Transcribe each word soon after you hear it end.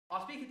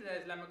speaker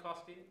today is Len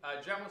McCluskey,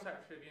 General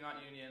Secretary of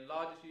Unite Union,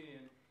 largest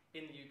union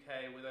in the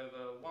UK with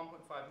over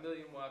 1.5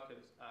 million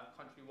workers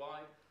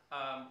countrywide,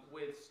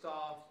 with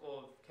staff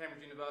of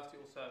Cambridge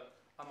University also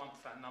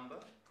amongst that number.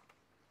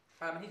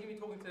 He's going to be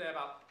talking today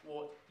about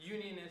what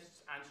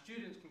unionists and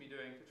students can be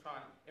doing to try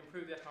and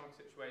improve the economic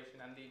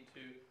situation and lead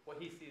to what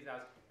he sees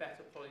as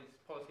better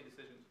policy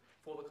decisions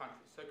for the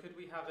country. So could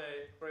we have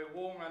a very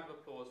warm round of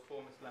applause for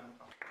Mr. Len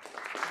McCluskey?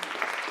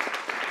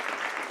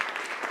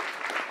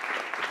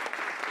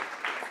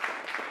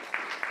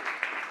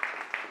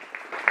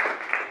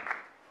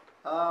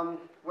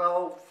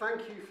 Well,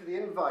 thank you for the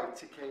invite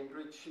to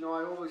Cambridge. You know,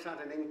 I always had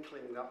an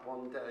inkling that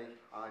one day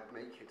I'd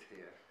make it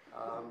here.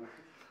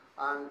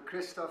 And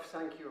Christoph,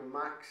 thank you, and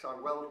Max, I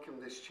welcome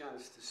this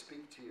chance to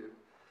speak to you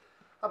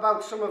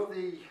about some of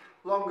the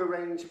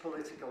longer-range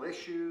political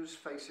issues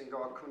facing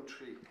our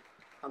country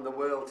and the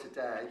world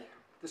today,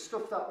 the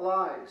stuff that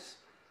lies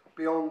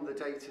beyond the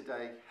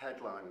day-to-day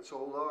headlines,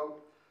 although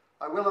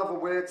I will have a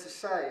word to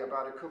say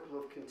about a couple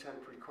of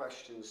contemporary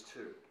questions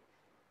too.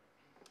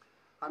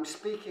 I'm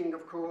speaking,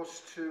 of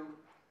course, to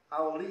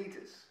our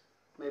leaders,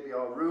 maybe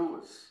our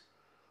rulers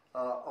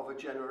of a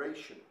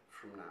generation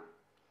from now.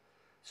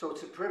 So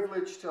it's a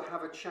privilege to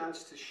have a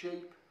chance to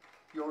shape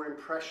your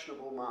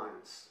impressionable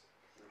minds.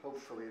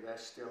 Hopefully they're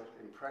still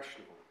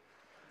impressionable.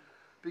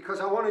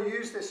 Because I want to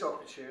use this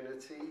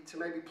opportunity to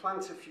maybe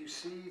plant a few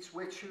seeds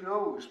which, who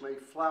knows, may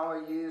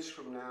flower years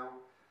from now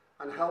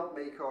and help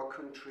make our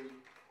country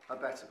a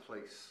better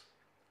place.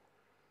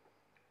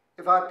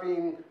 If I'd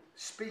been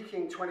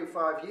speaking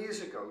 25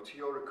 years ago to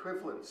your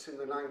equivalents in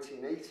the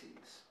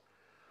 1980s,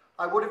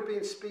 I would have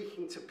been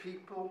speaking to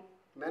people,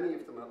 many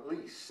of them at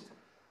least,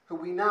 who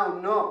we now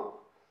know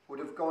would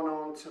have gone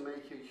on to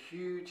make a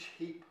huge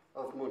heap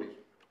of money,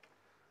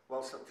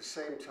 whilst at the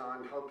same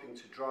time helping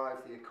to drive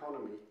the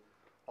economy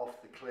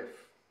off the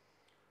cliff.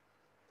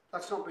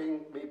 That's not me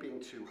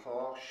being too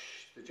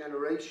harsh. The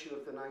generation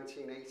of the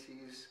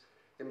 1980s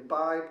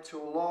imbibed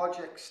to a large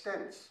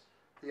extent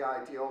the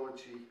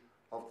ideology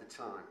of the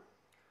time.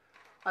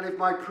 And if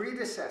my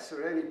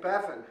predecessor, Ernie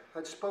Bevan,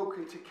 had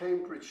spoken to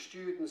Cambridge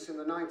students in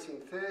the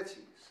 1930s,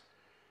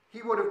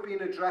 he would have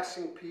been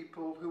addressing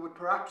people who would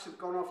perhaps have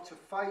gone off to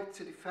fight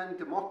to defend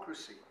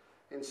democracy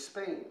in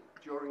Spain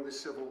during the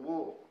Civil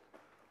War,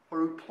 or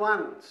who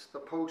planned the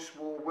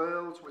post-war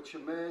world which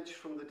emerged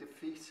from the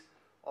defeat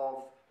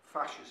of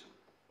fascism.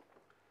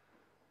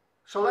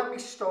 So let me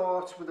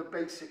start with a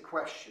basic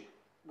question,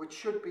 which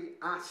should be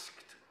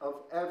asked of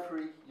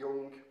every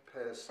young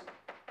person.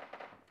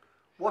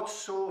 What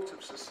sort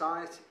of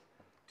society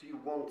do you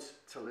want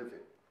to live in?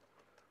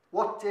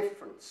 What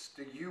difference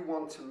do you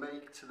want to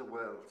make to the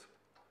world?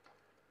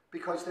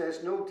 Because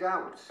there's no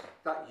doubt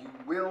that you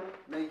will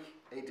make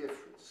a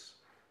difference.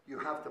 You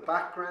have the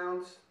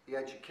background, the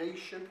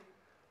education,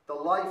 the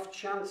life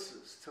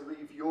chances to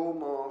leave your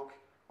mark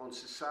on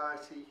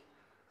society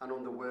and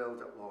on the world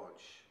at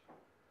large.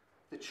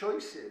 The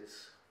choice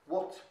is,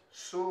 what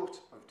sort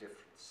of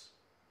difference?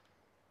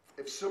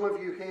 If some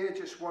of you here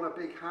just want a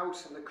big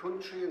house in the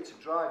country and to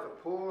drive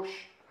a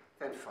Porsche,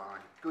 then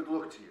fine, good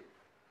luck to you.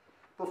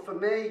 But for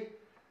me,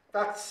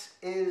 that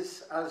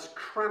is as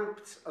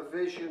cramped a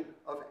vision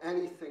of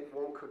anything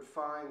one could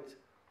find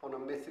on a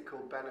mythical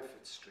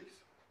benefit street.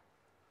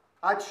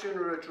 I'd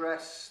sooner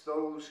address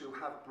those who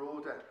have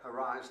broader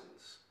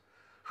horizons.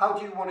 How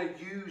do you want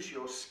to use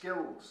your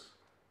skills,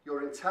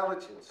 your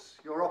intelligence,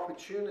 your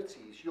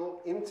opportunities,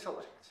 your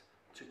intellect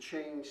to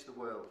change the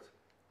world?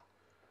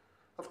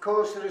 Of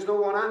course, there is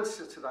no one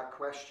answer to that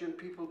question.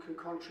 People can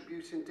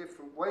contribute in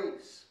different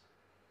ways.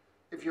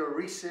 If you're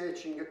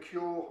researching a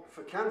cure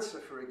for cancer,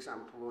 for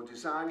example, or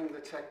designing the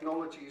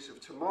technologies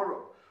of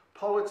tomorrow,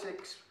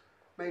 politics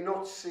may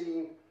not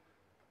seem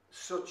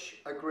such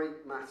a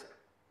great matter.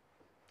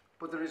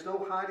 But there is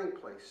no hiding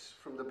place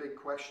from the big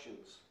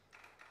questions.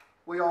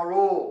 We are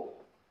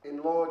all,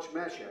 in large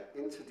measure,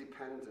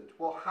 interdependent.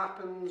 What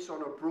happens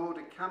on a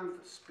broader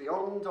canvas,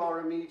 beyond our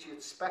immediate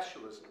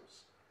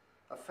specialisms,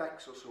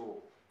 affects us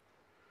all.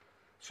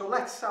 So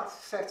let's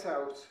set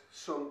out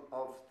some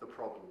of the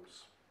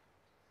problems.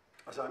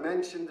 As I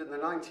mentioned, in the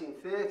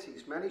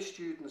 1930s, many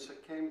students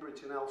at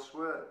Cambridge and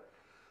elsewhere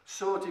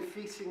saw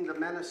defeating the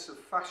menace of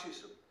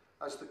fascism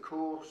as the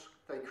cause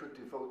they could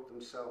devote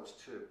themselves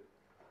to.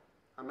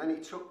 And many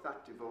took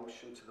that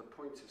devotion to the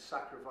point of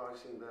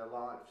sacrificing their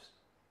lives.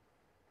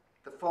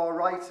 The far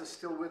right are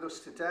still with us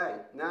today,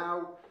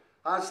 now,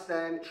 as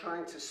then,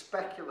 trying to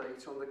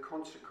speculate on the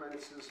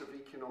consequences of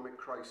economic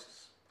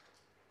crisis.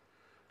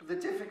 But the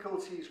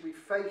difficulties we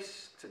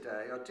face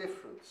today are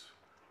different,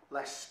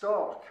 less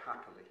stark,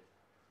 happily,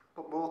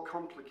 but more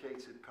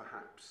complicated,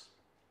 perhaps.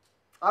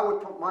 I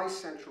would put my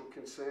central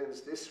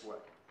concerns this way.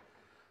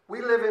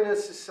 We live in a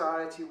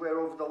society where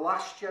over the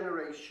last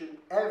generation,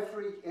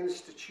 every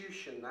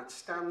institution that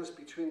stands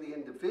between the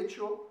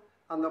individual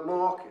and the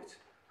market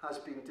has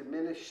been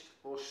diminished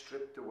or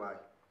stripped away.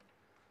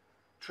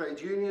 Trade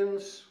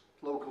unions,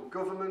 local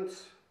government,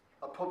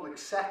 a public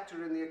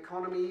sector in the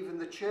economy, even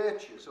the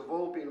churches have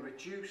all been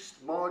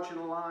reduced,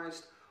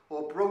 marginalised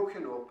or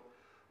broken up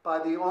by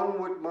the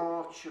onward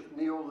march of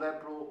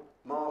neoliberal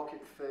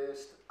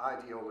market-first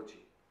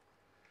ideology.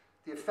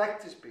 The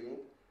effect has been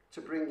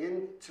to bring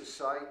into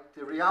sight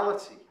the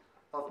reality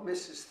of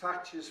Mrs.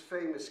 Thatcher's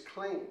famous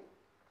claim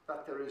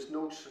that there is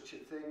no such a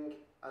thing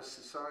as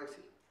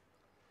society.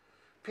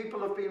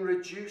 People have been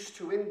reduced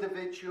to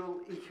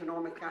individual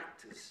economic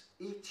actors,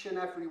 each and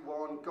every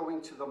one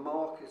going to the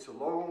market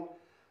alone,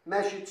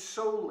 measured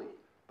solely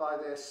by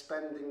their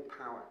spending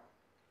power.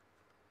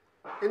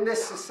 In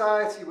this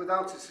society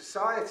without a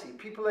society,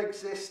 people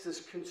exist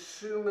as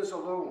consumers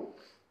alone,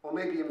 or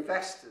maybe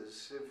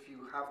investors if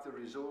you have the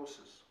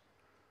resources.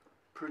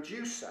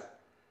 Producer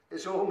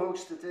is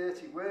almost a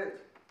dirty word,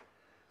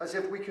 as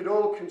if we could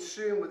all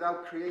consume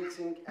without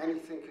creating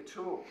anything at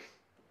all.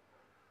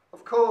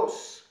 Of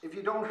course, if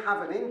you don't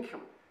have an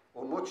income,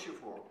 or much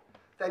of one,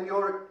 then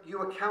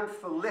you account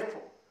for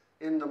little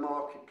in the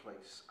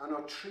marketplace and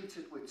are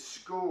treated with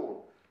scorn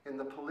in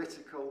the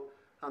political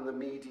and the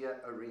media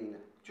arena,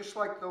 just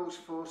like those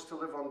forced to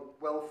live on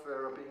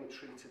welfare are being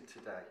treated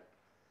today.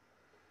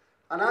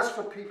 And as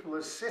for people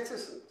as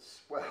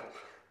citizens, well,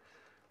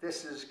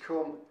 this has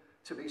come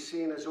to be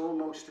seen as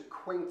almost a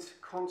quaint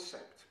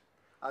concept,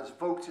 as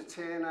voter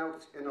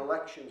turnout in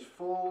elections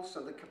falls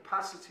and the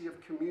capacity of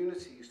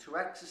communities to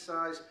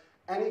exercise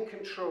any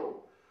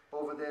control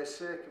over their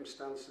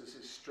circumstances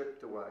is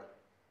stripped away.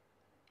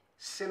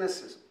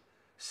 Cynicism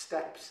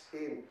steps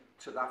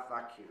into that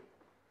vacuum.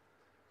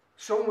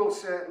 Some will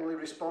certainly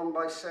respond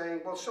by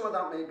saying, well, some of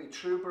that may be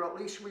true, but at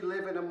least we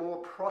live in a more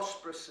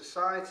prosperous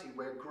society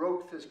where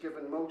growth has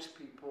given most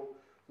people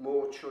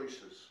more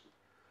choices.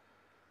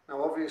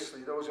 Now,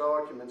 obviously, those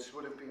arguments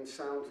would have been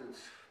sounded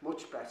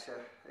much better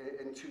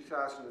in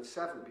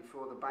 2007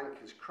 before the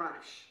bankers'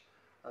 crash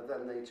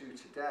than they do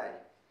today.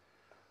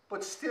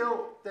 But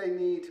still, they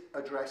need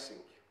addressing.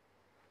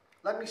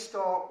 Let me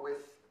start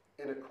with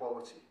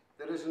inequality.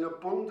 There is an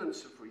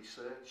abundance of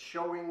research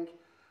showing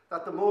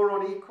that the more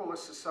unequal a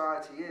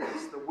society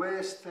is, the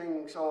worse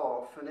things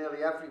are for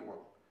nearly everyone.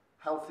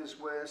 Health is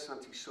worse,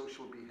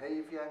 antisocial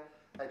behaviour,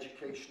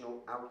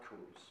 educational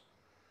outcomes.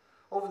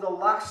 Over the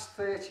last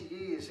 30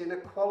 years,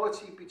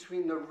 inequality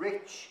between the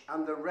rich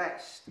and the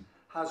rest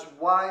has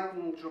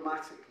widened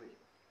dramatically.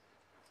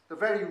 The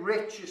very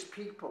richest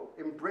people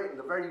in Britain,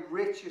 the very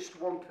richest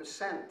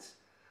 1%,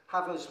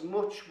 have as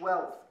much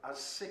wealth as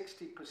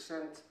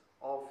 60%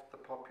 of the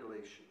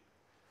population.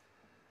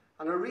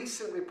 And a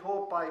recent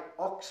report by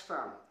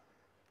Oxfam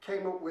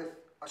came up with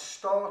a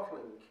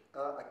startling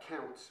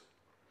account.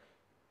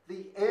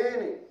 The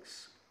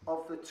earnings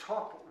of the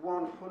top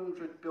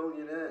 100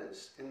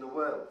 billionaires in the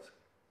world,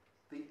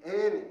 the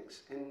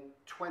earnings in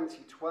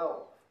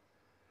 2012,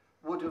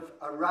 would have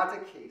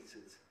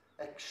eradicated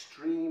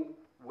extreme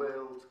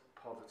world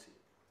poverty.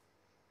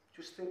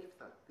 Just think of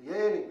that. The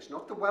earnings,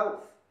 not the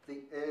wealth, the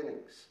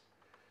earnings.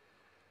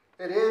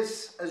 It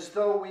is as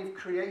though we've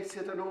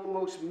created an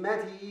almost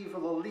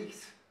medieval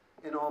elite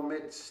in our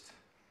midst,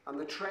 and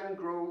the trend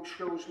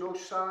shows no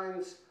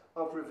signs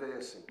of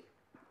reversing.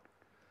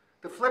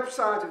 The flip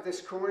side of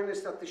this coin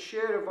is that the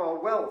share of our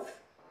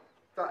wealth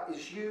that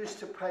is used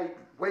to pay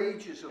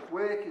wages of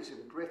workers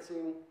in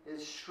Britain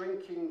is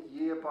shrinking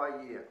year by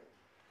year.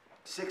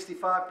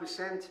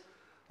 65%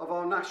 of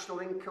our national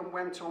income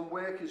went on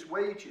workers'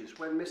 wages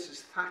when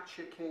Mrs.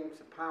 Thatcher came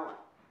to power.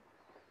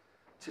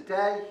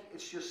 Today,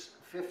 it's just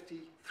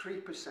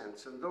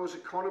 53%, and those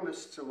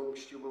economists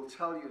amongst you will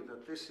tell you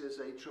that this is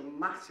a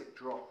dramatic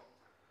drop.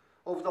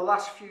 Over the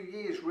last few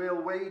years,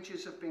 real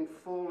wages have been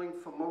falling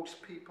for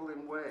most people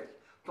in work.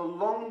 The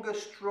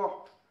longest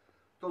drop,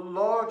 the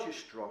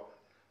largest drop,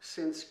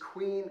 since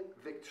Queen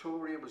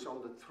Victoria was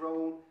on the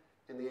throne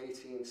in the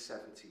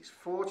 1870s.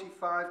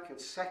 45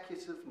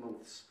 consecutive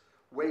months,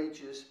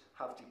 wages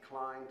have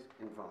declined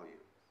in value.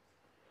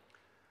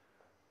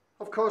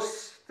 Of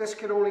course, this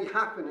can only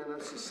happen in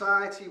a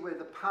society where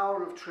the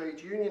power of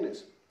trade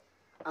unionism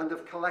and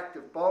of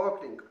collective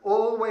bargaining,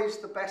 always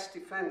the best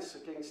defence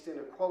against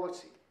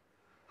inequality,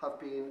 have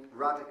been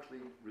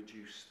radically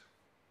reduced.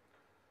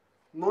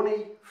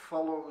 Money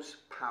follows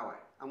power,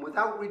 and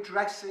without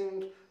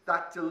redressing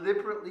that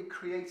deliberately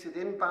created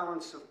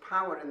imbalance of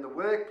power in the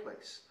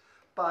workplace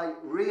by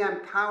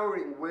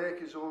re-empowering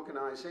workers'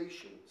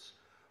 organisations,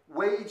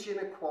 wage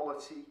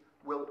inequality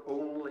will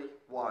only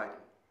widen.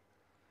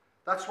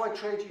 That's why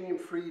trade union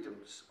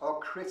freedoms are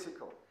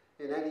critical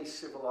in any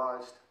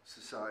civilised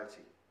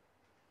society.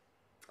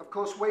 Of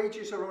course,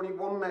 wages are only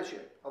one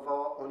measure of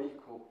our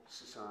unequal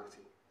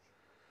society.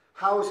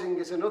 Housing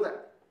is another.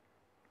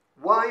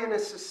 Why in a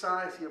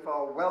society of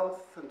our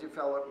wealth and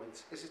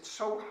development is it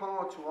so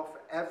hard to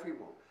offer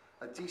everyone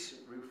a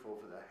decent roof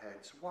over their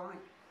heads? Why?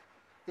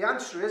 The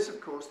answer is,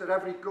 of course, that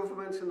every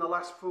government in the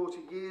last 40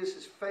 years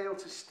has failed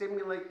to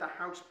stimulate the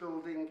house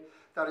building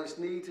that is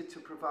needed to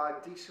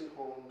provide decent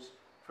homes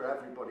for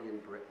everybody in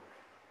Britain.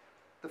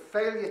 The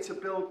failure to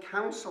build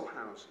council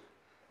housing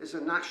is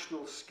a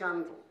national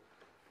scandal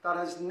that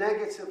has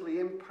negatively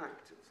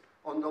impacted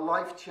on the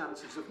life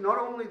chances of not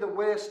only the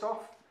worst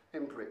off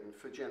in Britain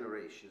for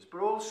generations, but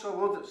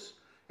also others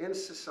in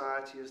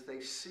society as they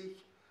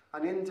seek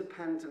an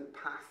independent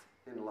path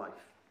in life.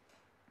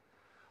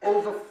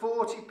 Over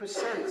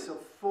 40% of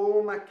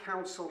former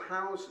council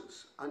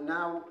houses are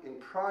now in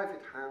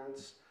private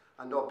hands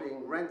and are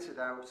being rented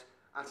out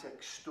at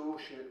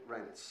extortionate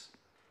rents.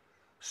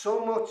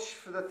 So much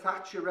for the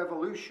Thatcher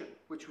Revolution,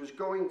 which was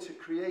going to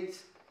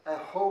create a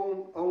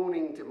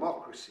home-owning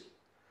democracy.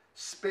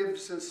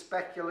 Spivs and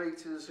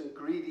speculators and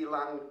greedy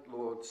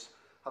landlords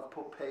have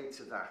put paid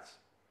to that.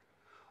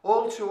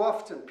 All too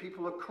often,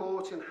 people are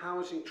caught in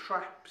housing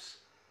traps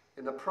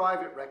in the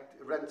private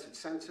rented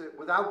centre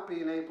without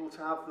being able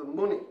to have the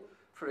money,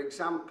 for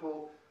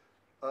example,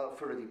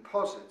 for a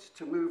deposit,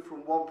 to move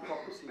from one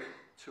property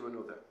to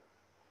another.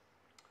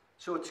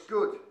 So it's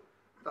good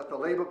that the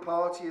Labour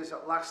Party is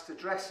at last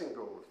addressing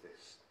all of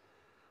this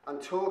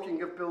and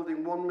talking of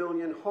building 1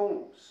 million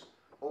homes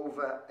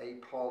over a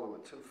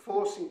parliament and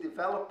forcing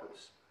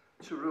developers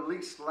to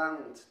release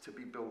land to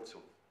be built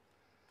on.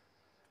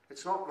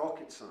 It's not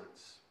rocket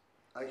science.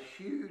 A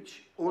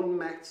huge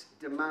unmet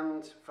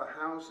demand for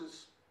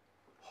houses,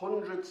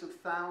 hundreds of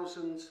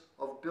thousands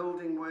of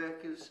building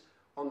workers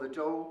on the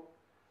dole,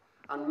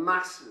 and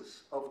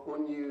masses of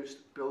unused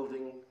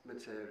building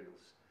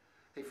materials.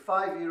 A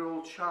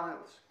 5-year-old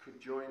child could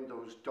join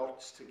those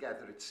dots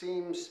together. It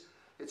seems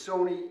it's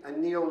only a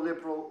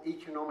neoliberal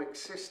economic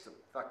system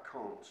that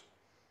can't.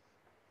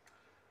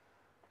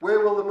 Where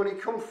will the money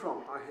come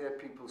from, I hear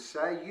people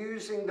say?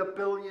 Using the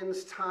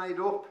billions tied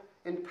up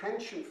in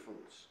pension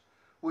funds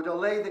would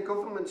allay the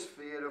government's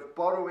fear of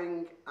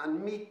borrowing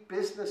and meet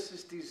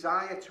businesses'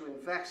 desire to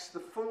invest. The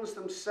funds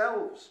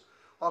themselves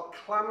are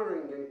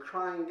clamouring and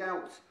crying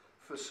out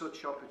for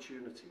such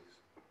opportunities.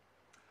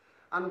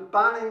 And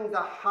banning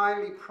the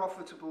highly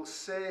profitable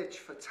search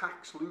for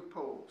tax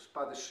loopholes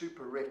by the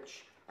super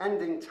rich,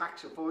 ending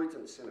tax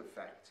avoidance in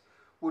effect,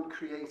 would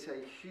create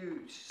a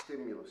huge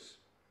stimulus.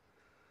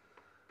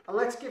 And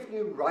let's give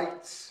new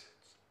rights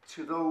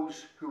to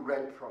those who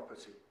rent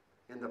property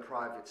in the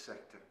private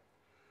sector.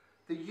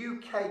 The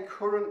UK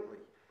currently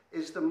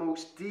is the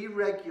most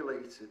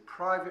deregulated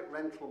private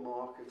rental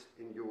market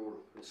in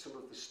Europe, and some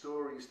of the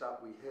stories that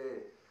we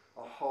hear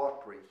are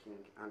heartbreaking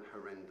and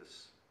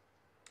horrendous.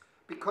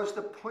 Because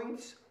the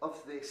point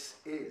of this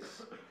is,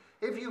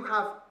 if you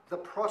have the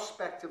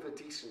prospect of a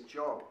decent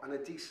job and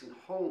a decent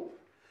home,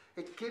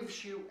 it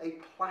gives you a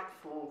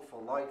platform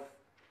for life.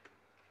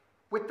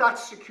 With that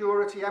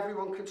security,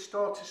 everyone can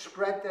start to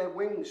spread their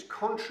wings,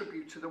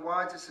 contribute to the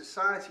wider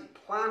society,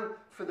 plan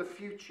for the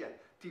future,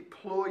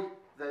 deploy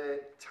their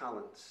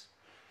talents.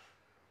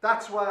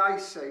 That's why I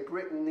say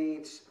Britain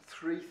needs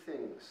 3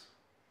 things: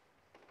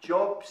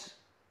 jobs,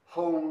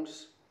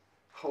 homes,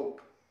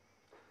 hope.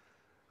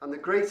 And the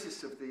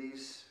greatest of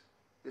these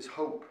is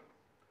hope.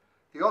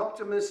 The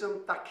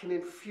optimism that can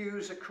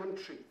infuse a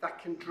country, that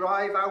can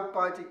drive out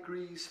by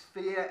degrees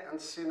fear and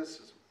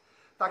cynicism,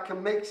 that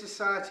can make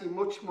society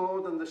much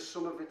more than the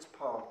sum of its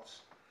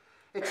parts.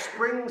 It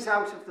springs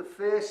out of the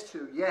first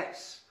 2,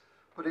 yes,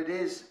 but it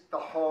is the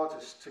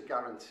hardest to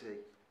guarantee.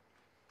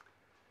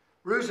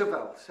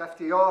 Roosevelt,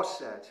 FDR,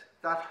 said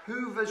that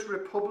Hoover's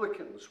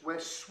Republicans were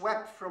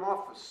swept from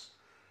office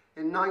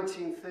in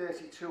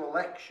 1932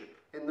 election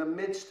in the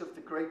midst of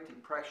the Great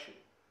Depression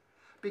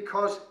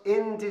because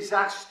in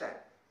disaster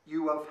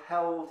you have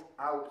held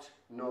out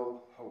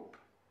no hope.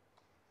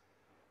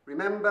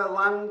 Remember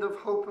Land of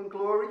Hope and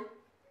Glory?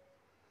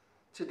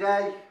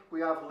 Today we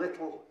have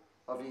little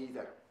of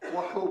either.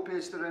 What hope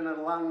is there in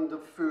a land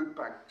of food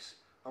banks?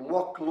 And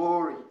what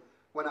glory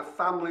when a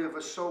family of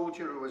a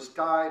soldier who has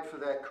died for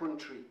their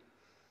country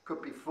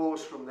could be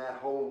forced from their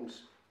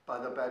homes by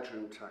the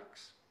bedroom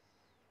tax?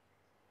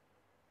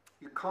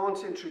 You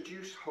can't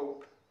introduce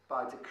hope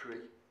by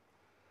decree,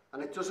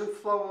 and it doesn't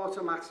flow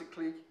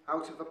automatically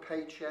out of a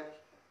paycheck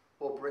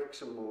or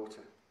bricks and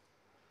mortar.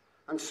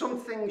 And some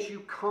things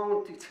you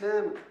can't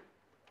determine,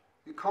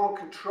 you can't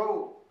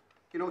control.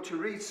 You know, to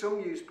read some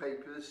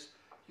newspapers,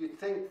 you'd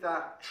think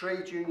that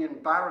trade union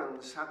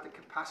barons had the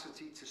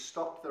capacity to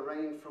stop the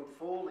rain from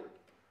falling.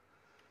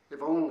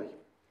 If only.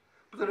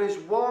 But there is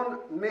one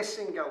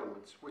missing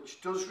element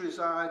which does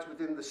reside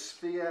within the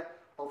sphere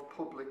of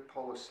public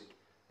policy.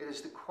 It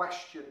is the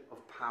question of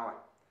power.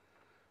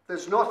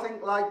 There's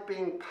nothing like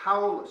being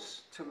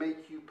powerless to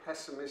make you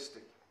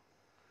pessimistic.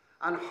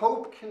 And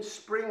hope can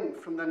spring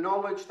from the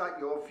knowledge that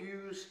your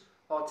views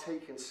are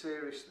taken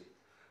seriously,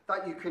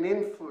 that you can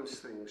influence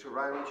things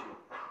around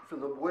you,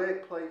 from the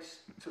workplace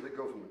to the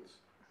government.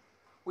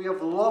 We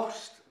have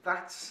lost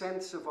that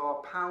sense of our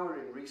power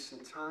in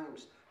recent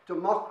times.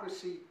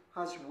 Democracy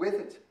has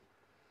withered.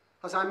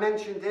 As I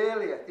mentioned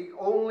earlier, the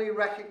only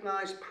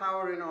recognised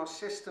power in our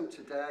system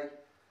today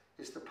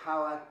is the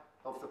power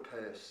of the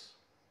purse.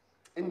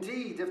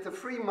 Indeed, if the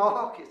free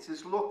market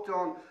is looked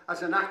on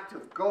as an act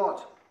of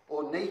God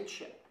or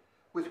nature,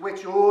 with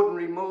which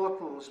ordinary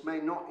mortals may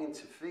not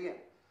interfere,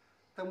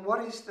 then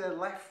what is there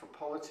left for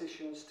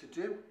politicians to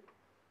do?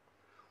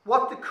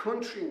 What the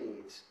country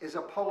needs is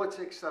a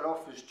politics that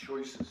offers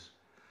choices,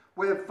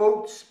 where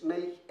votes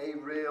make a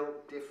real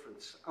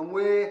difference, and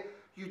where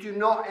you do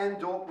not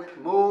end up with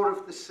more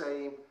of the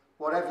same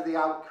whatever the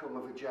outcome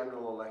of a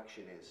general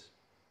election is.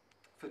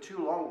 For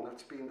too long,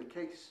 that's been the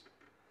case.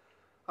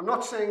 I'm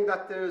not saying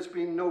that there has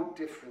been no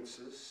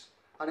differences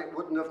and it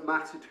wouldn't have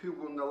mattered who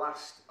won the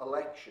last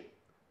election.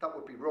 That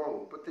would be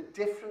wrong, but the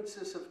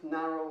differences have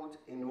narrowed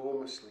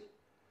enormously.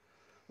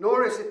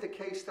 Nor is it the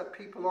case that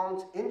people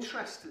aren't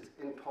interested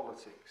in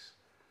politics.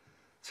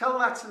 Tell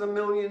that to the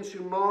millions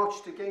who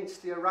marched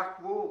against the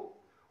Iraq War,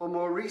 or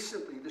more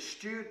recently, the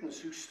students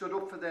who stood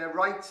up for their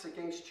rights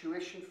against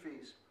tuition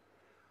fees,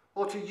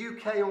 or to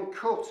UK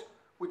Uncut,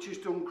 which has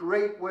done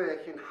great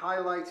work in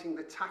highlighting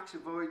the tax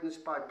avoidance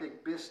by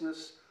big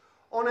business,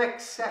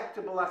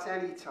 unacceptable at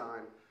any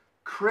time,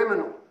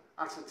 criminal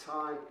at a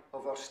time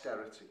of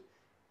austerity.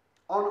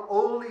 On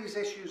all these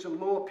issues and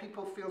more,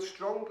 people feel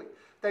strongly.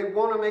 They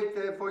want to make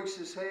their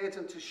voices heard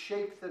and to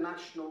shape the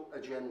national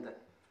agenda.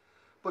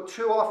 But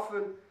too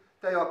often,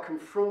 they are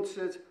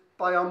confronted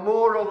by a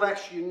more or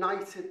less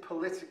united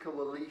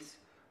political elite,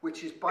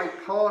 which is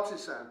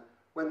bipartisan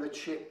when the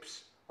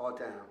chips are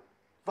down,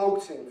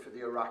 voting for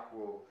the Iraq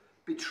War,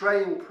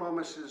 betraying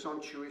promises on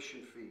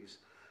tuition fees,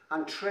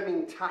 and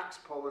trimming tax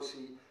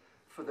policy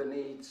for the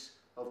needs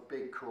of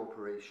big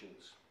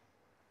corporations.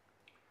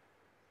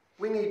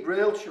 We need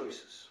real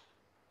choices,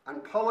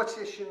 and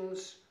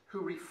politicians who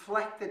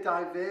reflect the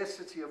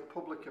diversity of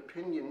public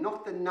opinion,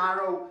 not the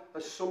narrow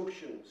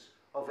assumptions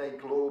of a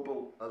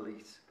global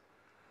elite.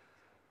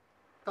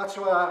 That's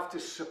why I have to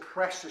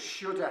suppress a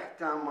shudder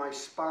down my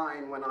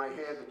spine when I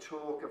hear the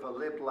talk of a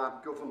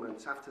Lib-Lab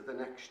government after the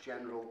next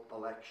general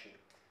election,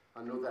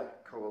 another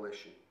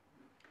coalition.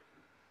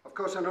 Of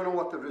course, I don't know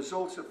what the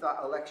result of that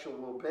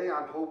election will be.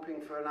 I'm hoping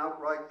for an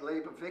outright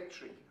Labour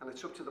victory, and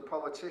it's up to the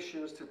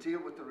politicians to deal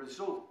with the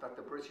result that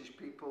the British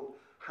people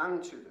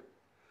hand to them.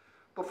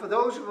 But for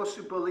those of us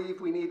who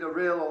believe we need a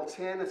real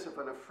alternative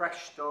and a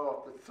fresh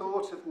start, the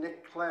thought of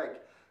Nick Clegg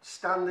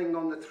standing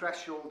on the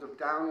threshold of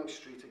Downing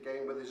Street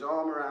again with his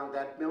arm around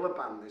Ed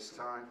Miliband this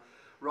time,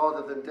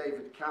 rather than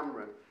David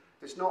Cameron,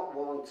 is not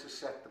one to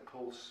set the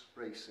pulse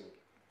racing.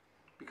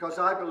 Because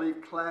I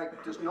believe Clegg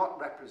does not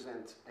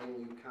represent a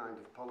new kind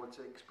of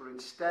politics, but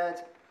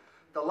instead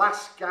the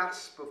last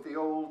gasp of the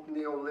old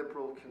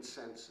neoliberal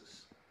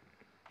consensus.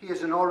 He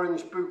is an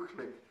orange book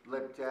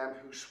Lib Dem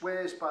who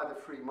swears by the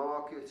free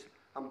market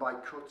and by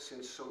cuts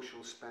in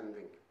social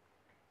spending.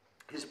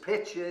 His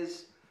pitch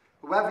is,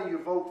 whoever you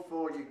vote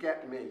for, you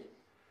get me.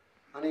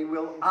 And he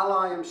will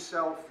ally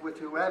himself with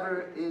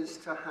whoever is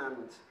to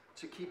hand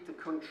to keep the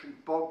country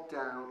bogged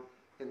down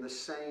in the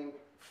same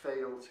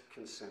failed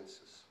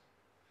consensus.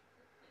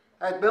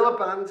 Ed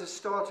Miliband is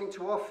starting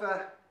to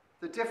offer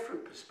the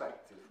different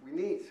perspective we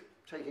need,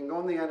 taking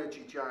on the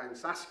energy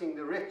giants, asking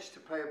the rich to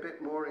pay a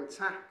bit more in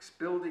tax,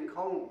 building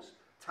homes,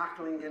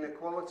 tackling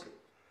inequality.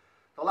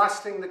 The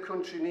last thing the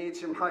country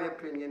needs, in my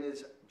opinion,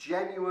 is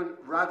genuine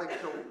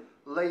radical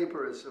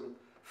Labourism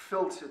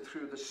filtered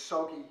through the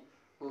soggy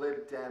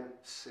Lib Dem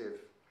sieve.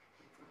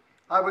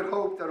 I would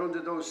hope that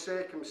under those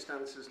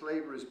circumstances,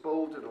 Labour is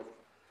bold enough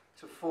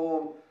to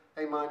form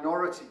a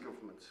minority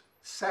government,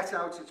 set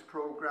out its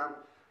programme,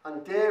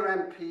 and dare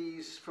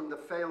MPs from the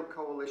failed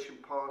coalition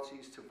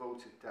parties to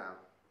vote it down.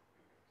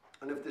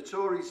 And if the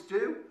Tories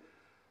do,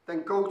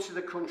 then go to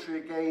the country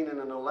again in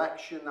an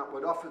election that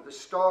would offer the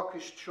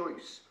starkest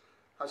choice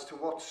as to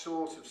what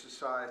sort of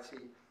society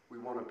we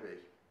want to be.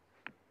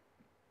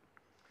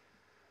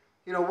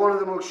 You know, one of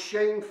the most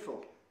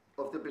shameful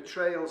of the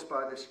betrayals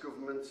by this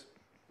government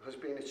has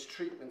been its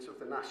treatment of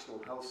the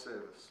National Health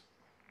Service.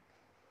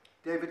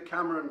 David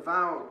Cameron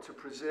vowed to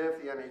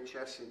preserve the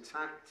NHS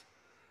intact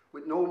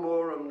with no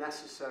more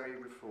unnecessary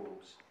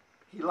reforms.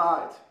 He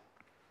lied.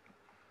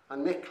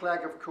 And Nick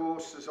Clegg, of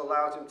course, has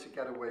allowed him to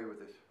get away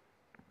with it.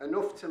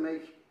 Enough to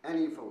make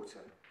any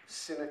voter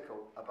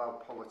cynical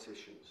about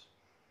politicians.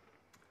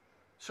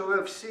 So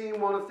we've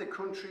seen one of the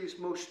country's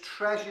most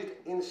treasured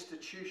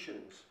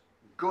institutions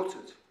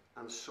gutted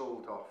and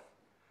sold off.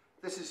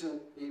 This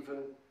isn't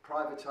even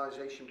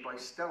privatisation by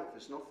stealth.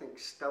 There's nothing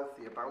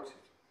stealthy about it.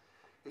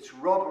 It's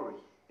robbery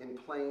in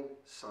plain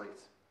sight.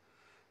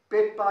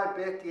 Bit by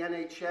bit, the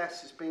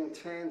NHS is being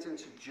turned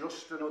into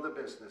just another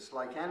business,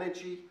 like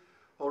energy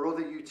or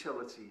other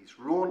utilities,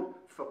 run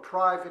for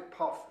private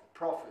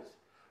profit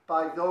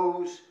by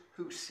those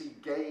who see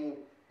gain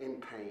in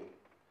pain.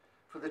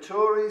 For the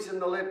Tories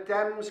and the Lib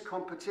Dems,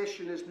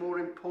 competition is more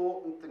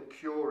important than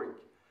curing.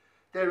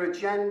 Their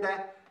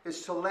agenda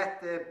is to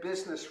let their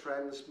business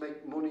friends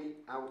make money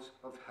out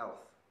of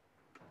health.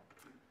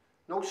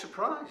 No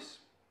surprise,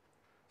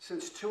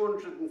 since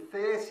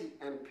 230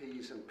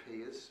 MPs and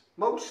peers,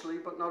 mostly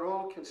but not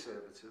all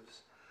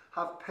Conservatives,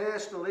 have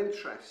personal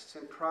interests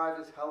in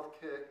private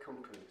healthcare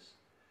companies.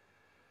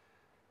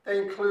 They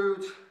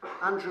include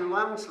Andrew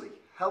Lansley,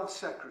 Health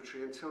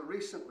Secretary until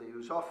recently,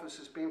 whose office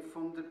has been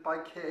funded by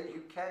Care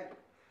UK.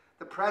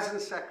 The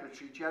present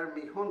Secretary,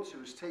 Jeremy Hunt,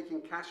 who is taking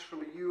cash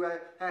from a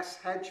US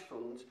hedge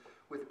fund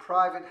with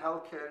private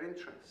healthcare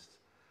interests.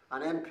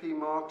 And MP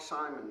Mark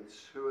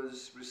Simons, who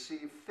has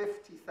received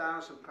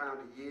 £50,000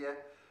 a year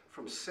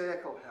from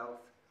Circle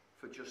Health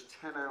for just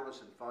 10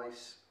 hours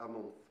advice a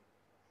month.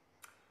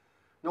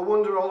 No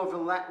wonder Oliver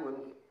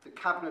Letwin, the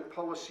Cabinet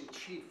Policy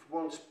Chief,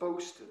 once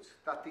boasted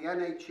that the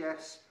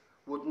NHS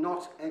would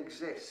not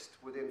exist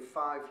within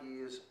 5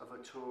 years of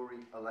a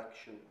Tory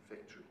election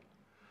victory.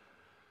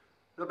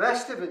 The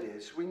best of it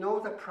is, we know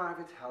that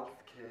private health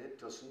care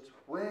doesn't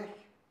work.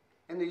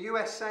 In the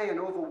USA, an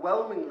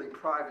overwhelmingly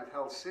private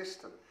health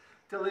system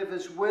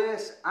delivers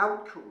worse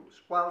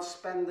outcomes while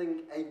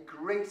spending a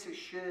greater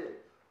share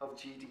of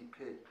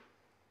GDP.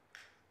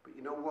 But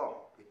you know what?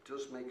 It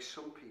does make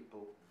some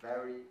people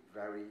very,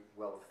 very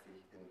wealthy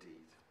indeed.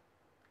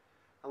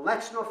 And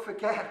let's not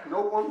forget,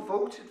 no one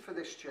voted for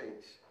this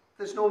change.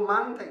 There's no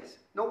mandate.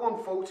 No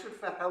one voted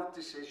for health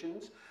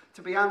decisions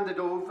to be handed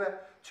over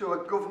to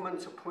a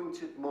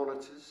government-appointed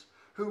monitors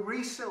who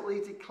recently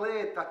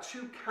declared that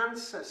 2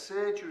 cancer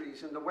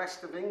surgeries in the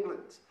west of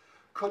England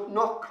could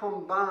not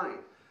combine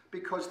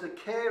because the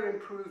care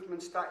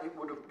improvements that it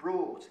would have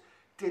brought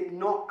did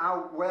not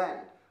outweigh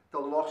the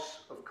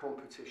loss of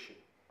competition.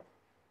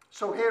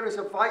 So here is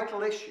a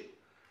vital issue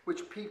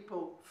which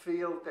people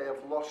feel they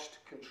have lost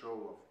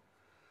control of.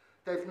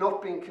 They've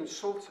not been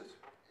consulted.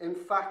 In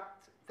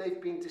fact,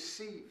 they've been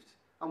deceived.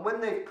 And when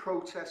they've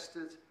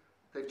protested,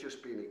 they've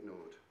just been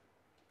ignored.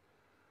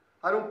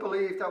 I don't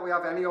believe that we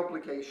have any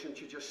obligation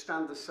to just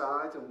stand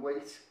aside and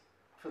wait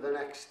for the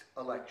next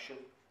election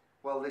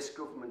while this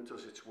government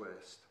does its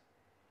worst.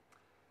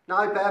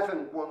 Nye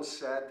Bevan once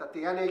said that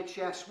the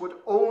NHS would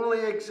only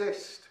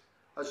exist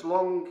as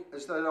long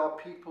as there are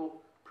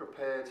people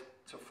prepared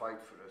to fight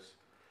for us.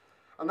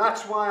 And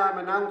that's why I'm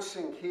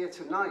announcing here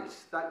tonight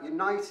that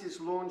Unite is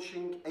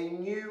launching a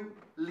new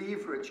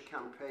leverage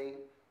campaign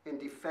in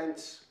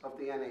defence of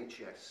the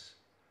NHS.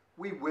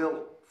 We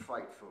will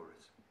fight for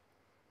it.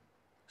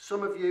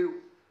 Some of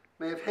you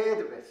may have heard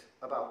a bit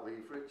about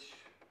leverage,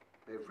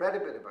 may have read a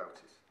bit about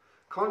it.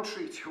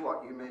 Contrary to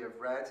what you may have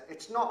read,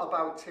 it's not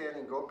about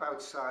turning up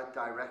outside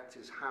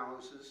directors'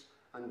 houses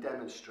and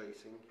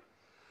demonstrating.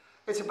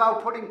 It's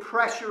about putting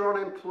pressure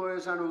on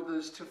employers and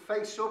others to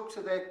face up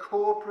to their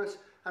corporate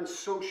and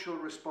social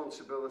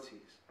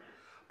responsibilities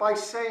by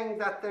saying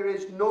that there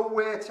is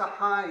nowhere to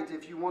hide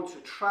if you want to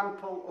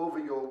trample over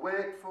your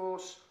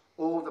workforce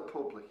or the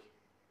public.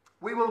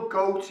 We will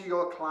go to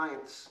your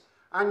clients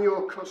and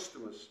your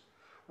customers.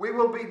 We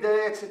will be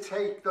there to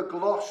take the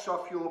gloss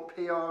off your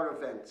PR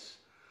events.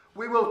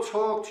 We will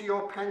talk to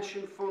your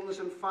pension funds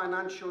and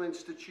financial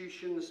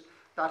institutions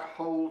that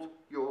hold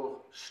your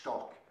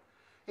stock.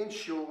 In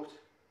short,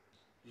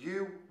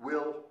 you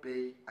will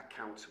be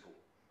accountable.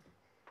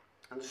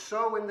 And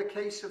so in the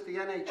case of the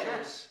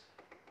NHS,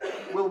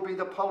 will be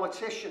the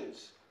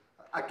politicians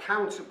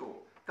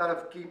accountable that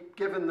have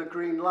given the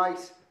green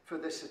light for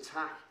this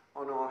attack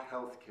on our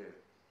healthcare.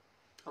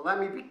 And let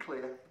me be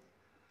clear,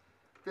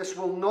 this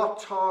will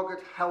not target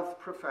health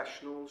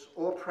professionals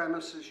or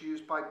premises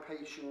used by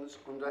patients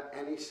under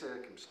any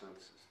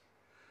circumstances.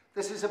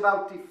 This is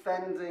about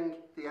defending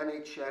the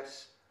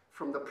NHS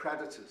from the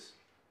predators.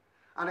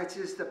 And it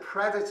is the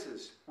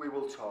predators we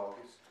will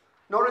target,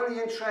 not in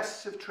the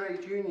interests of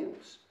trade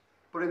unions,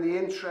 but in the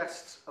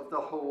interests of the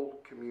whole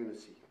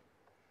community.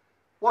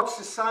 What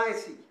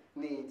society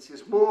needs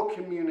is more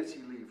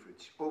community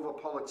leverage over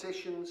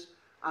politicians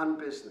and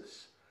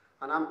business.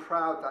 And I'm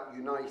proud that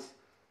Unite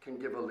can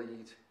give a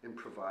lead in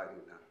providing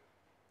that.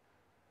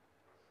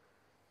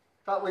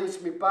 That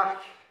leads me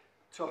back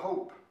to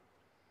hope.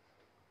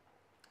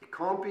 It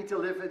can't be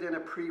delivered in a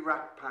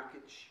pre-wrapped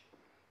package.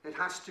 It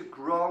has to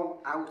grow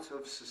out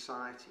of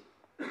society.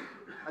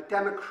 A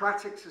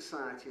democratic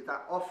society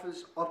that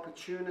offers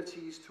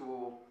opportunities to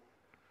all,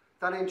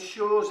 that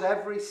ensures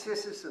every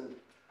citizen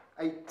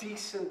a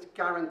decent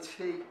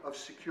guarantee of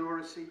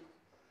security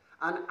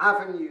and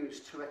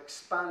avenues to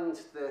expand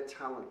their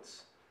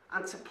talents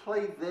and to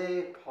play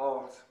their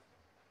part.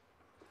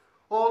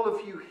 All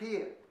of you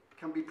here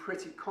can be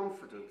pretty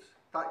confident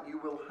that you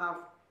will have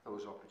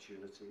those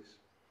opportunities,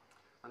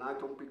 and I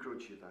don't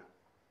begrudge you that.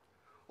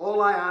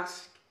 All I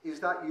ask is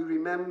that you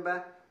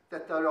remember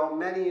that there are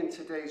many in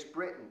today's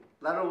Britain,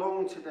 let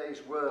alone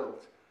today's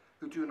world,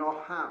 who do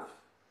not have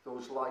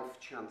those life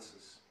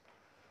chances.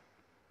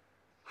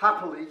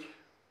 Happily,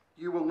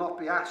 you will not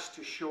be asked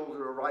to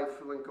shoulder a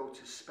rifle and go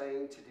to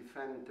Spain to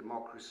defend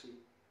democracy.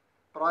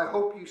 But I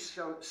hope you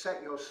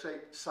set your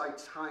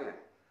sights higher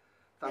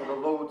than the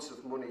loads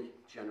of money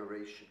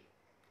generation.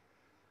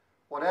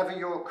 Whatever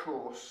your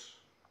course,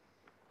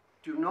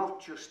 do not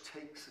just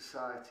take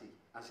society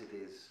as it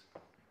is.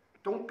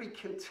 Don't be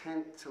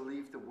content to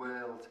leave the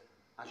world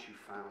as you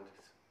found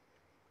it.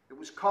 It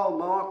was Karl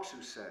Marx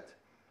who said,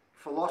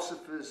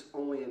 philosophers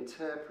only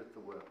interpret the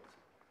world.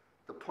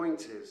 The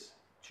point is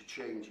to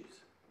change it.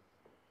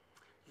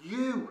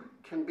 You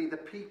can be the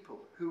people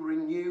who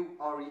renew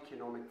our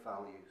economic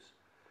values.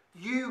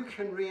 You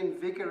can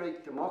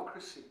reinvigorate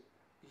democracy.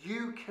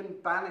 You can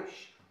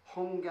banish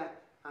hunger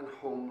and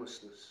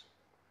homelessness.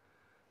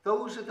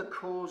 Those are the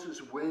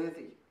causes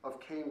worthy of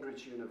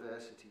Cambridge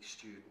University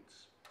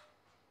students.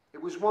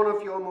 It was one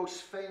of your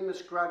most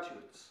famous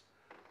graduates,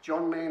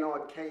 John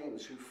Maynard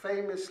Keynes, who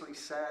famously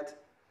said,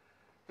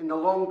 "In the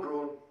long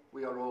run,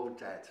 we are all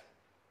dead."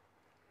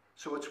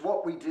 So it's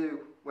what we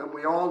do when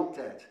we aren't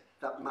dead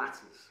that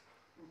matters.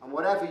 And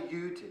whatever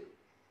you do,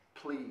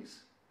 please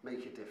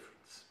make a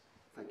difference.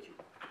 Thank you.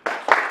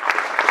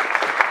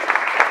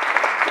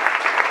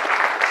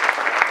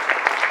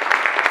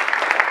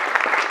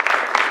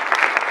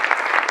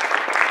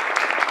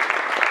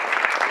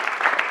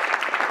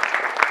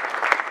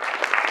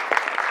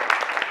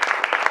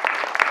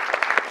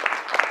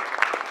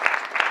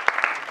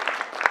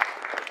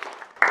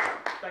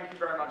 Thank you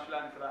very much,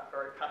 Len, for that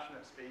very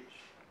passionate speech.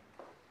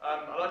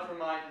 I'd like to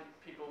remind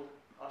people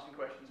asking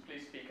questions,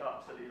 please speak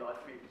up so the live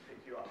feed can pick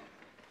you up.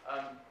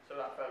 So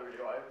without further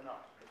ado, I open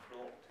up the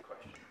floor to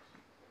questions.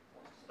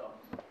 Who wants to start?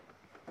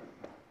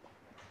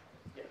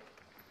 Yeah.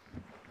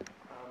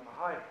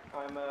 Hi,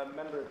 I'm a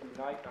member of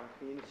Unite. I'm a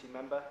community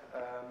member.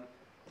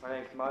 My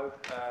name's Mo.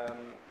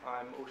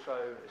 I'm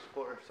also a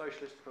supporter of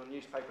Socialistical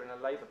newspaper and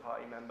a Labour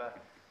Party member.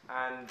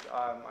 And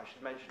I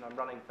should mention I'm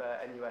running for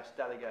NUS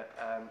delegate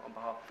on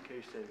behalf of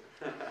KUSU.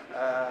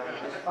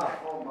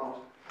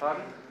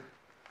 Pardon?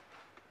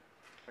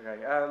 Okay.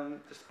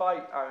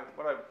 Despite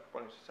what I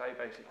wanted to say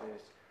basically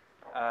is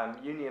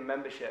union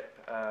membership.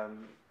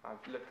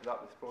 I've looked it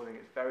up this morning.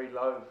 It's very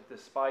low,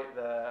 despite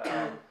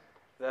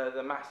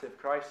the massive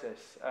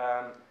crisis.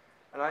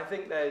 And I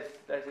think there's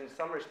in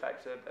some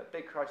respects a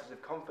big crisis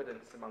of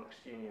confidence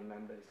amongst union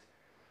members.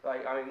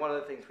 Like, I mean, one of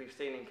the things we've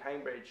seen in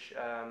Cambridge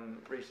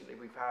recently,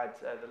 we've had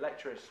the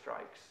lecturers'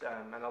 strikes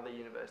and other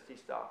university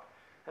staff,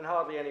 and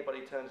hardly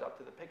anybody turns up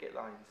to the picket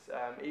lines.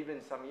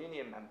 Even some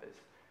union members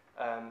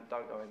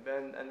don't go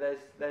in, and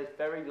there's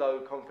very low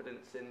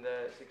confidence in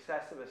the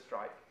success of a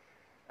strike.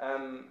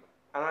 And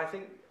I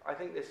think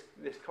this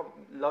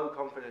low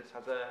confidence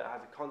has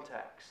a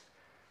context.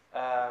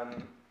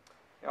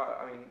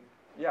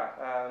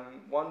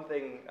 One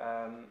thing.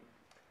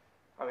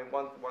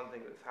 One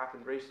thing that's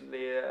happened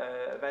recently,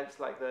 events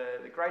like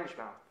the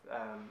Grangemouth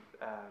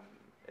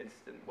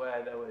incident,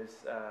 where there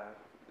was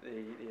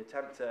the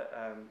attempt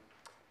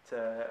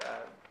to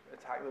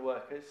attack the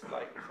workers,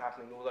 like it's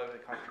happening all over the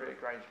country at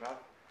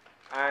Grangemouth,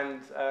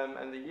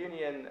 and the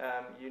union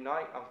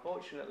Unite.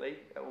 Unfortunately,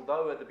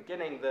 although at the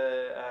beginning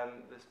the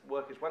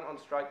workers went on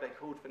strike, they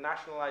called for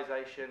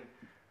nationalisation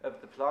of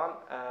the plant.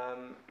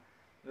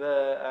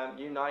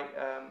 Unite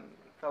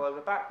fell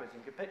over backwards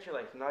and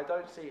capitulated, and I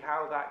don't see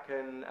how that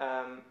can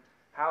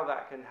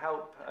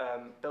help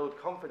build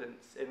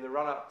confidence in the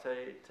run-up to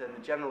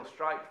the general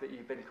strike that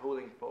you've been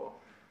calling for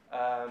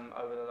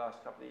over the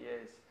last couple of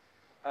years.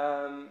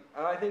 And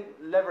I think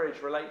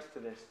leverage relates to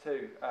this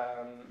too,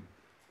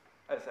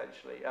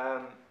 essentially.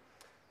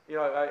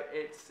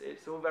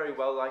 It's all very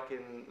well like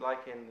in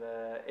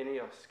the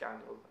INEOS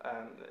scandal,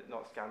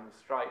 not scandal,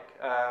 strike,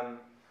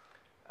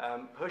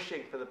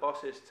 pushing for the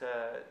bosses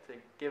to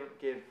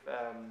give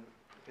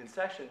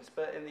concessions,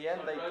 but in the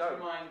end they don't.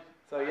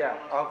 So yeah,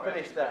 I'll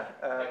finish there.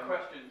 They're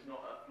questions,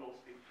 not floor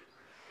speeches.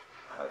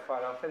 That's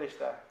fine, I'll finish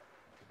there.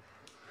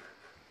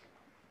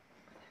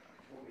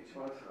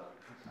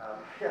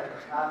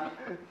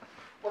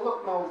 Well,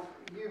 look, Mo,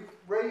 you've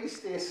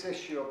raised this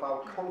issue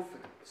about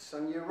confidence,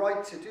 and you're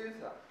right to do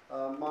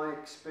that. My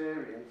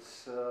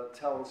experience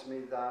tells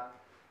me that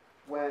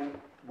when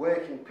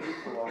working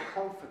people are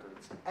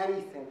confident,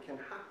 anything can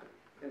happen.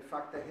 In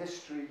fact, the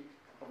history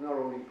of not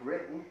only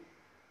Britain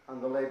and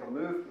the labour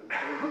movement,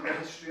 but the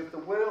history of the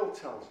world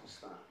tells us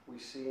that.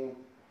 We've seen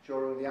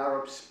during the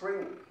Arab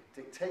Spring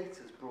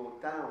dictators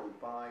brought down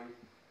by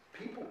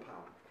people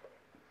power.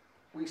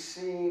 We've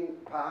seen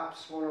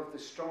perhaps one of the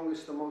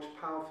strongest and most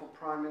powerful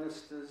prime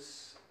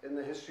ministers in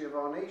the history of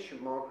our nation,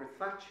 Margaret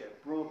Thatcher,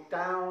 brought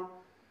down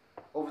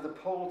over the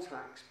poll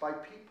tax by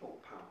people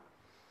power.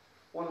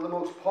 One of the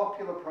most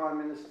popular prime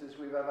ministers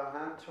we've ever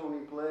had,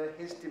 Tony Blair,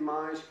 his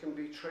demise can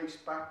be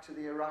traced back to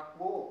the Iraq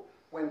War,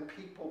 when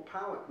people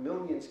power,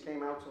 millions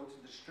came out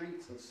onto the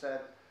streets and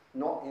said,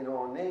 not in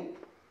our name.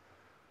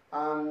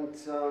 And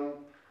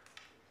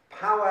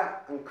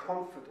power and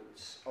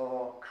confidence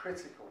are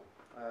critical.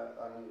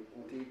 And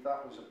indeed,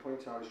 that was a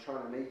point I was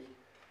trying to make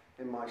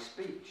in my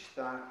speech,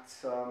 that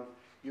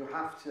you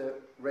have to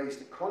raise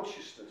the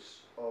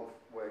consciousness of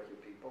working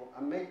people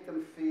and make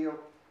them feel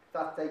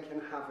that they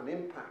can have an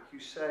impact. You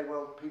say,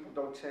 well, people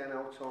don't turn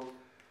out on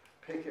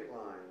picket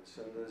lines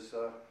and there's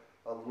a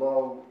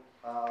low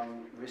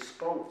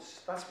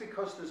response. That's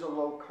because there's a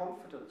low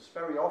confidence.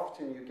 Very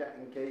often you get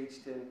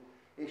engaged in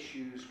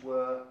issues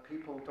where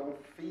people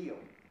don't feel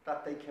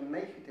that they can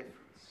make a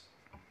difference.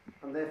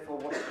 And therefore,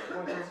 what's the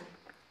point?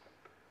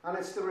 And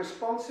it's the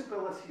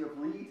responsibility of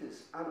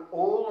leaders, and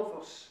all of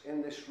us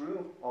in this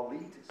room are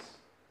leaders.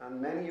 And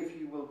many of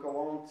you will go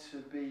on to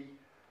be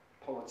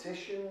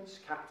politicians,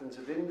 captains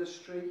of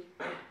industry,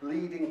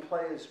 leading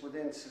players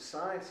within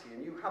society,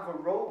 and you have a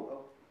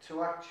role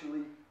to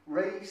actually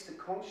raise the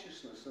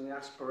consciousness and the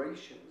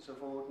aspirations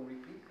of ordinary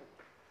people.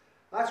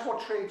 That's what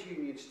trade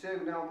unions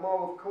do. Now,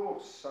 Mo, of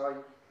course, I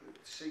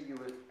see you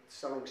were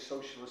selling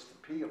socialist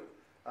appeal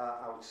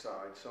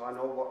outside, so I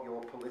know what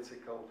your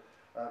political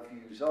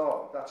views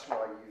are. That's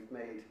why you've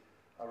made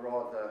a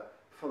rather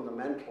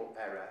fundamental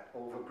error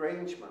over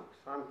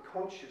Grangemouth. I'm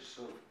conscious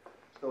of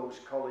those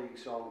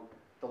colleagues on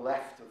the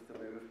left of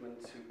the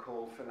movement who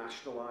called for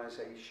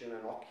nationalisation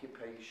and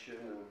occupation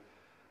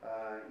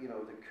and you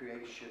know, the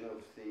creation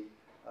of the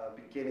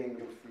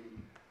beginning of the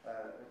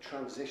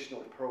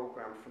transitional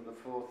programme from the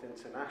Fourth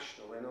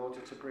International in order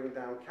to bring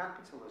down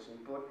capitalism.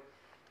 But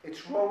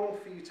it's wrong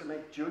for you to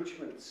make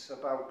judgments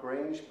about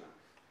Grangemouth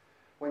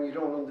when you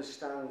don't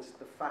understand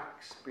the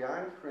facts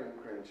behind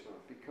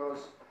Grangemouth, because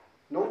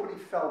nobody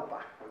fell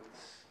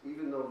backwards,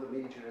 even though the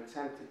media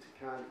attempted to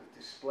kind of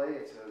display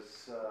it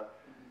as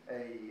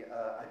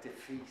a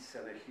defeat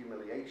and a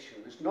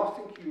humiliation. There's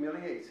nothing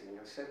humiliating,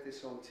 I said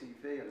this on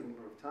TV a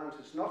number of times,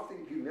 there's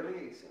nothing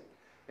humiliating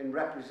in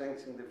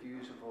representing the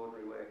views of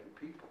ordinary working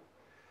people.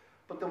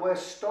 But there were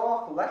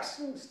stark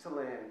lessons to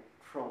learn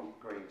from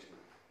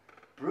Grangemouth,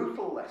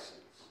 brutal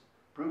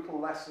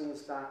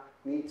lessons that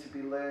need to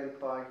be learned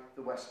by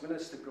the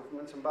Westminster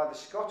government and by the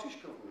Scottish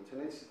government.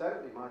 And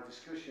incidentally, my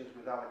discussions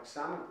with Alex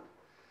Salmond,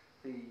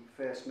 the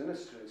First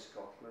Minister in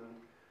Scotland,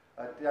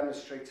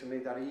 demonstrate to me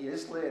that he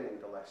is learning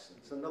the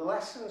lessons. And the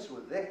lessons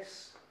were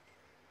this,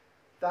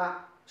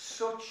 that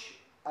such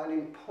an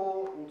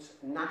important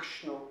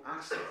national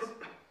asset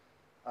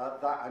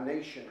that a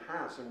nation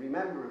has, and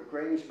remember, if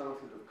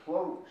Grangemouth would have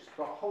closed,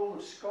 the whole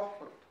of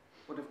Scotland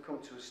would have come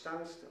to a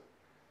standstill.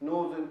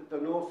 The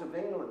north of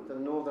England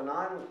and Northern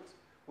Ireland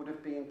would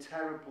have been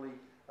terribly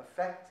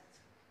affected.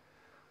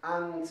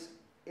 And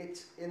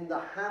it's in the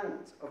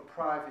hand of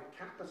private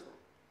capital,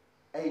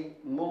 a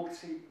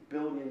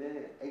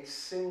multi-billionaire, a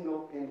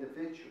single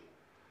individual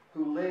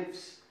who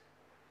lives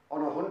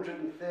on a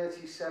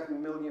 £137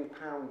 million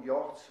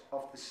yacht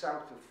off the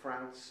south of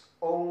France,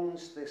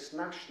 owns this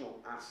national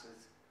asset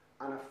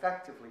and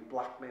effectively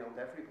blackmailed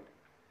everybody.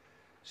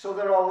 So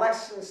there are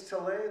lessons to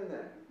learn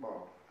there,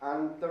 Mark.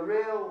 And the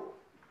real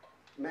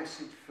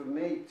message for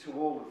me to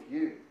all of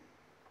you,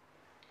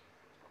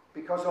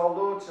 because our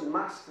lords and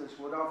masters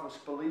would have us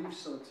believe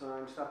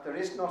sometimes that there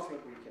is nothing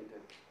we can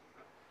do,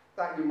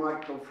 that you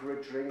might go for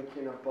a drink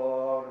in a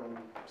bar and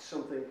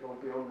something will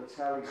be on the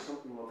telly,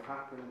 something will have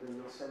happened,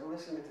 and they'll say, well,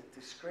 isn't it a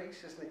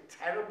disgrace, isn't it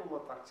terrible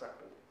that that's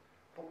happened?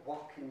 But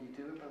what can you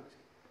do about it?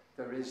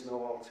 There is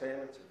no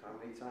alternative. How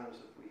many times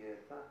have we heard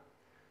that?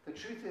 The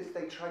truth is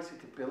they try to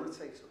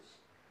debilitate us.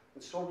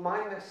 And so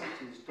my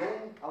message is,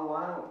 don't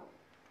allow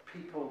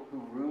people who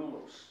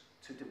rule us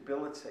to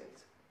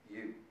debilitate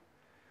you.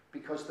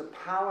 Because the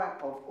power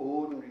of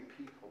ordinary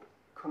people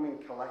coming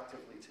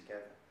collectively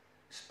together,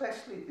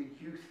 especially the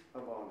youth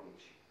of our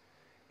nation,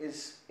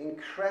 is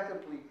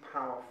incredibly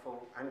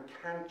powerful and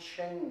can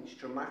change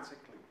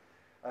dramatically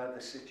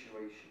the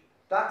situation.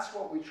 That's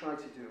what we try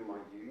to do in my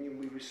union.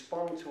 We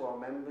respond to our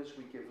members,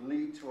 we give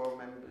lead to our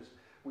members,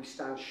 we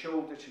stand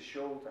shoulder to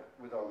shoulder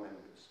with our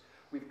members.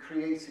 We've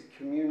created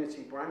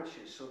community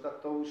branches so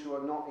that those who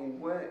are not in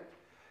work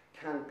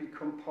can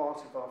become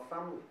part of our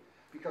family.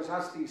 Because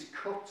as these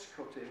cuts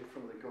cut in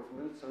from the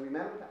government, and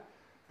remember,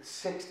 the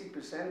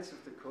 60%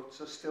 of the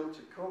cuts are still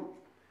to come.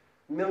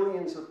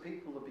 Millions of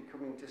people are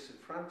becoming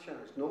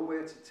disenfranchised,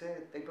 nowhere to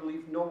turn. They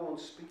believe no one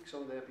speaks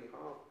on their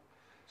behalf.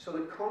 So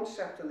the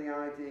concept and the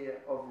idea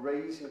of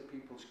raising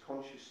people's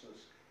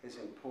consciousness is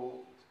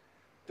important.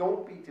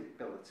 Don't be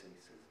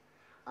debilitated.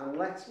 And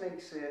let's make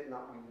certain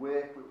that we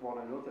work with one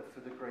another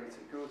for the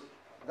greater good.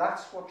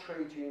 That's what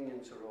trade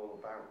unions are all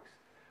about.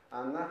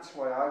 And that's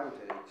why I would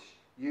urge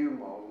you,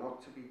 Mo,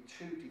 not to be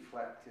too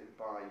deflected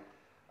by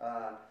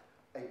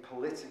a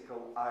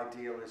political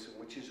idealism,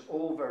 which is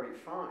all very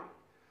fine,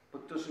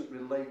 but doesn't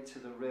relate to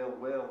the real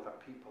world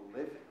that people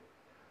live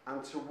in.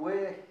 And to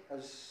work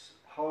as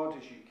hard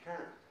as you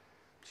can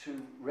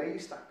to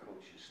raise that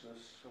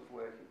consciousness of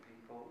working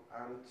people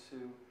and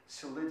to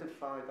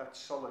solidify that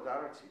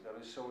solidarity that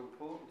is so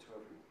important to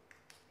everyone.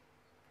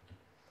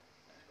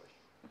 Next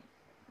question.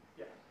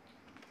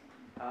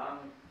 Yeah.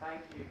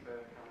 Thank you for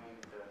coming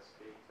to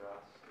speak to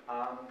us. I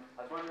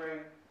was wondering,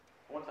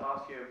 I want to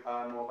ask you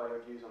more about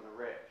your views on the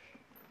rich.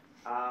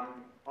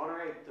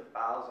 Honoré de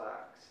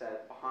Balzac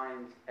said,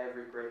 behind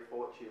every great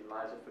fortune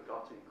lies a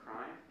forgotten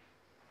crime.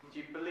 Do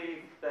you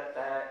believe that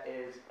there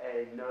is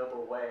a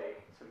noble way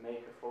to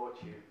make a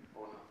fortune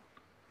or not?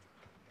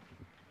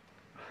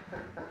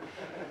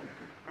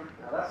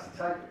 Now that's the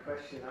type of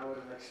question I would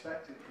have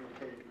expected from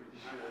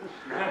Cambridge.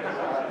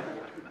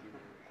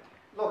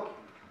 Look,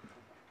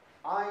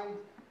 I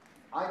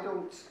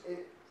don't,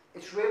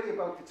 it's really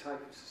about the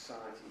type of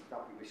society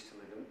that we wish to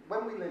live in.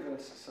 When we live in a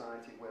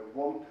society where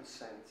 1%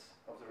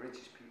 of the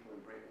richest people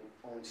in Britain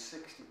own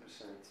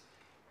 60%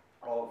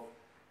 of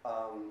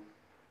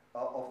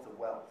the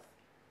wealth,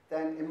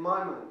 then in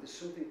my mind there's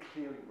something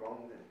clearly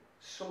wrong there.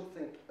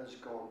 Something has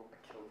gone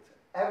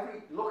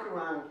a-kilter. Look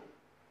around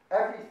you,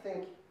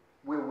 everything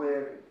we're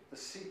wearing, the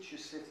seats you're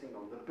sitting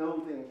on, the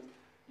building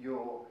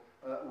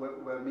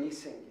we're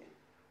meeting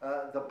in,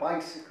 the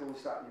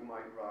bicycles that you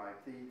might ride,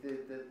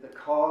 the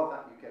car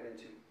that you get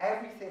into,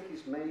 everything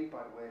is made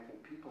by working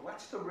people.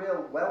 That's the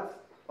real wealth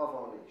of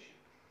our nation.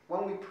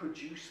 When we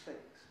produce things,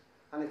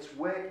 and it's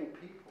working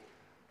people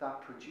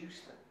that produce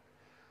them.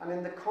 And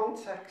in the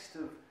context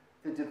of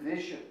the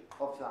division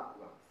of that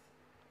wealth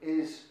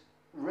is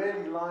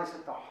really lies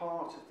at the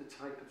heart of the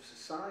type of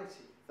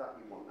society that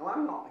we want. Now,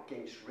 I'm not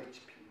against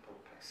rich people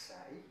per se,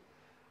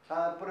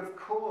 but of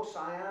course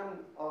I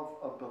am of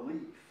a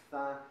belief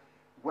that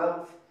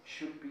wealth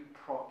should be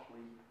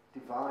properly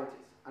divided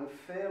and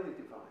fairly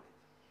divided.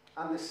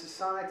 And the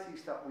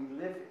societies that we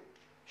live in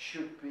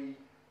should be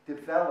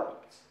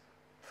developed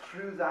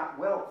through that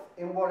wealth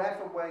in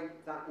whatever way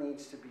that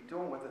needs to be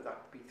done, whether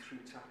that be through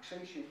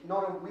taxation.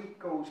 Not a week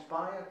goes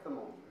by at the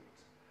moment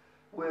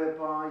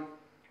whereby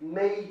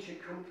major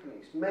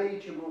companies,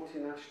 major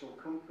multinational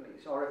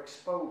companies are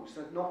exposed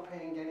and not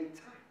paying any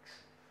tax.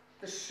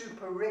 The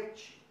super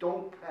rich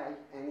don't pay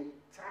any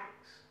tax.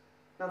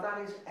 Now that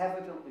is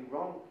evidently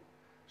wrong.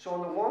 So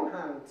on the one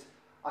hand,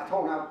 I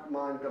don't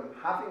mind them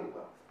having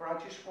wealth, but I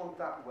just want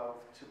that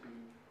wealth to be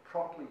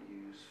properly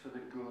used for the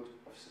good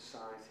of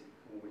society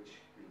in which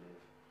we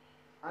live.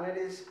 And it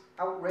is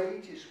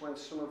outrageous when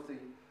some of the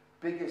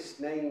biggest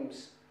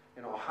names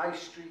in our high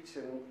streets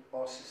and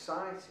our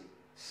society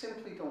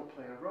simply don't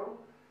play a role.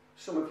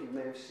 Some of you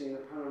may have seen a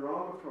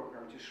Panorama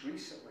programme just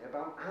recently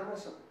about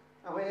Amazon.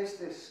 Now here's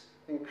this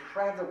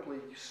incredibly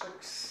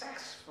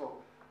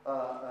successful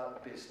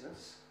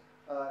business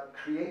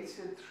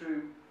created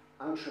through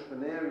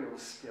entrepreneurial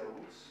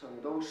skills,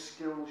 and those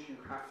skills you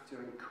have to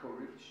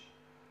encourage,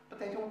 but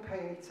they don't pay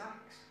any tax.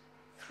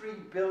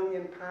 £3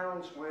 billion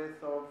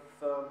worth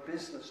of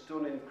business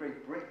done in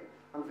Great Britain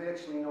and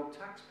virtually no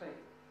tax paid.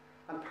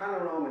 And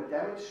Panorama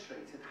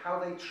demonstrated how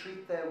they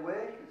treat their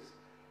workers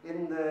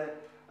in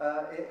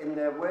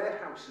their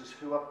warehouses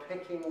who are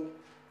picking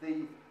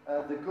the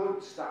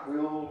goods that we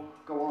all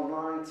go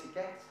online to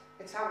get.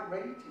 It's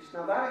outrageous.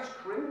 Now that is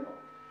criminal,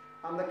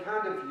 and the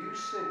kind of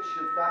usage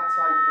of that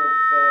type of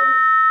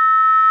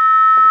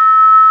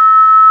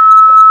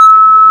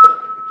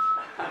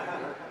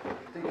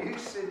the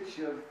usage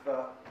of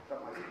that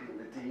might have been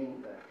the dean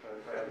there,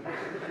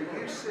 but,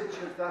 the usage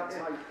of that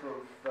type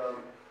of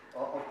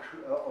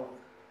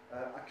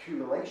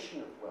accumulation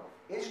of wealth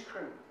is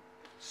criminal.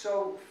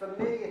 So for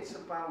me, it's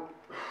about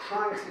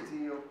trying to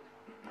deal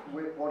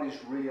with what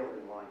is real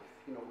in life.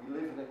 You know, we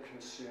live in a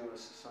consumer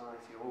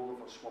society. All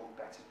of us want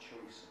better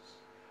choices.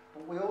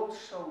 But we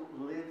also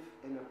live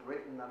in a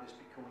Britain that is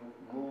becoming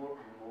more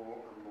and more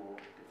and more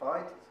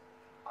divided.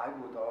 I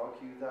would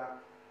argue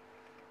that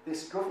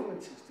this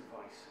government is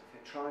divisive.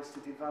 It tries to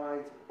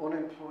divide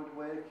unemployed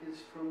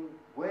workers from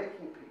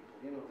working people,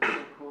 you know, the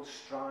so-called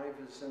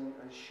strivers and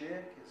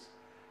shirkers.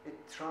 It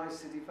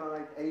tries to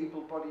divide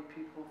able-bodied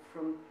people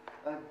from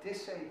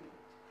disabled.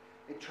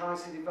 It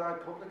tries to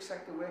divide public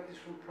sector workers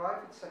from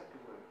private sector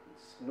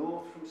workers,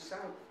 north from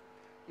south,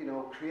 you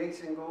know,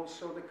 creating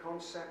also the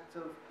concept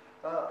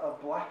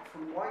of black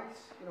from white.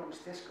 You know, it was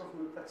this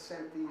government that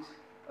sent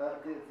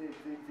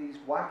these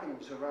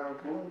wagons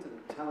around London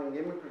telling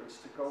immigrants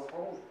to go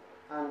home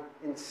and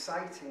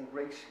inciting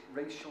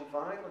racial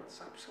violence.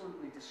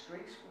 Absolutely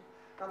disgraceful.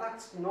 Now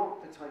that's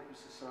not the type of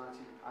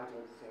society I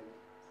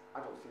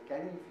don't think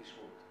any of us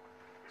would.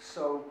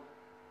 So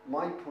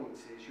my point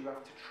is you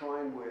have to try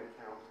and work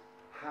out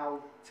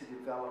how to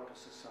develop a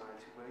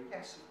society where,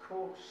 yes, of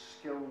course,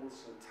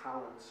 skills and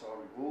talents are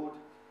rewarded,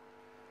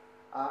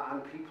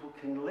 and people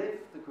can live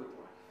the good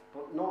life,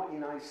 but not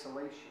in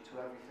isolation to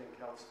everything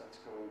else that's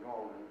going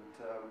on.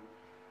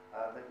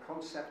 And the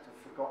concept of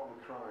forgotten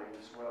crime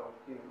as well,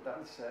 you know,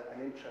 that's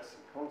an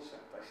interesting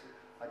concept.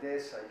 I dare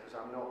say, because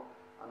I'm not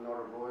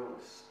a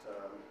royalist,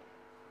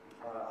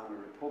 I'm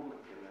a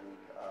Republican, and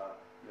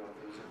you know, if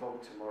there was a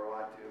vote tomorrow,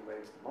 I'd do away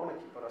with the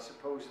monarchy. But I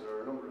suppose there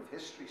are a number of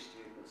history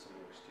students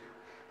amongst you,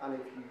 and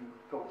if you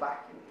go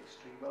back in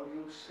history, well,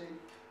 you'll see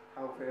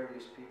how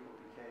various people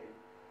became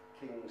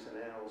kings and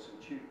earls and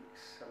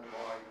dukes, and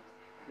why,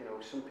 you know,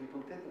 some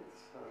people didn't.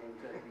 And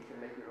you can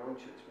make your own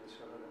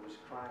judgments whether there was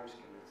crimes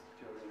committed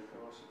during the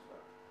course of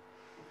that.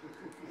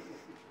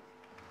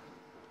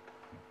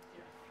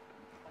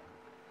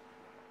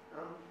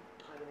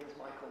 My name is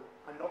Michael.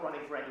 I'm not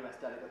running for any US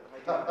delegate, but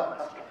I do have a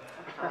question.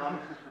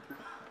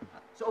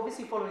 So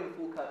obviously following the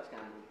Falkirk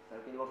scandal, there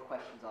have been a lot of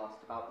questions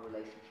asked about the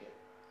relationship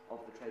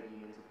of the trade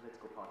unions and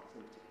political parties,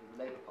 in particular the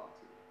Labour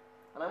Party.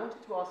 And I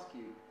wanted to ask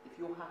you if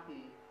you're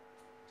happy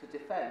to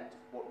defend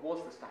what was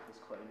the status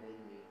quo,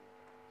 namely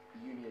the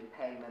union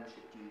paying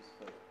membership dues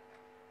for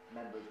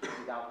members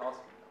without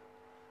asking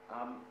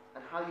them,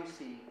 and how you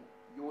see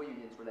your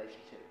union's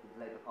relationship with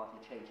the Labour Party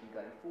changing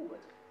going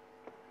forward,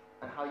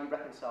 and how you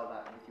reconcile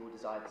that with your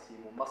desire to see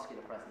a more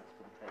muscular presence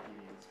for the trade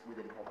unions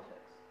within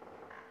politics.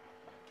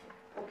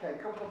 Okay,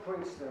 a couple of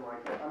points there,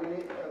 Michael. I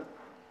mean,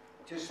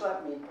 just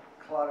let me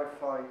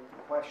clarify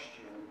the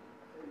question.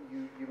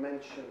 You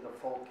mentioned the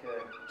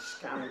Falkirk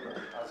scandal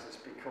as it's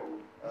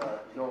become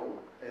known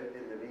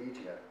in the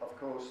media. Of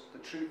course, the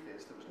truth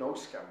is there was no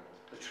scandal.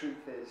 The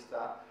truth is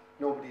that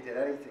nobody did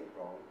anything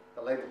wrong.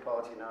 The Labour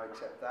Party now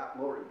accept that.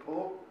 More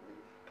importantly,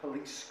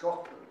 Police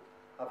Scotland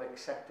have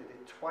accepted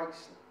it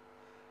twice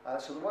now.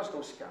 So there was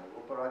no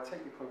scandal, but I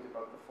take your point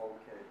about the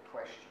Falkirk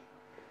question.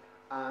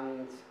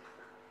 And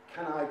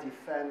can I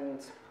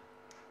defend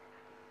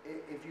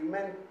if you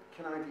meant,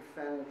 can I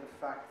defend the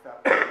fact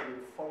that people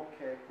in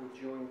Falkirk were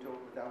joined up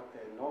without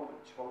their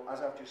knowledge? Well,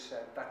 as I've just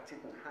said, that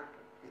didn't happen.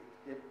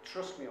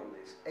 Trust me on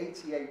this.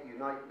 88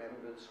 Unite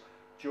members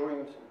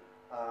joined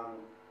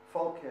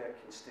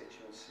Falkirk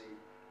constituency.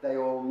 They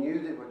all knew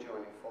they were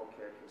joining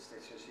Falkirk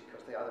constituency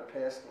because they had a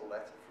personal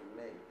letter from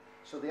me.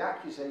 So the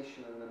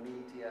accusation and the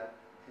media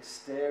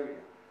hysteria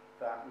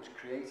that was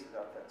created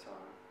at that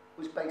time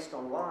was based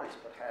on lies,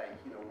 but hey,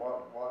 you know,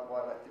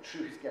 why let the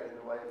truth get in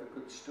the way of a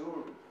good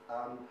story?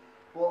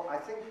 Well, I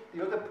think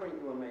the other point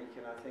you were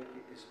making, I think,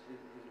 is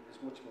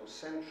much more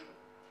central.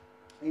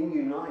 In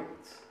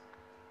Unite,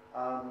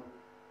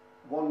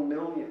 1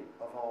 million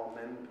of our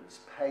members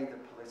pay the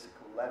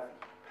political levy,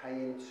 pay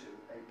into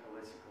a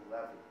political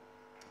levy.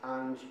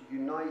 And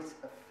Unite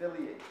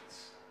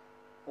affiliates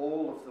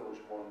all of those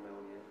 1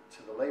 million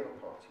to the Labour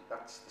Party.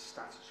 That's the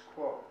status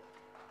quo.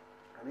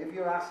 And if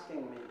you're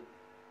asking me,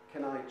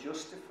 can I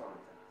justify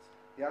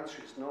that? The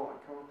answer is no, I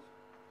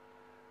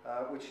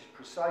can't. Which is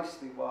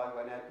precisely why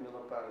when Ed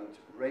Miliband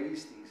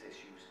raised these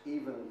issues,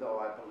 even though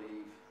I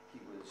believe he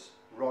was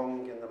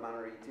wrong in the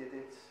manner he did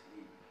it,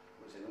 he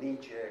was a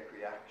knee-jerk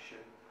reaction,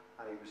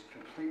 and he was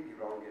completely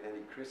wrong in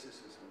any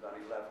criticism that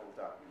he levelled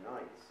at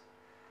Unite.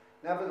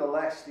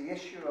 Nevertheless, the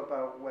issue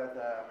about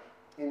whether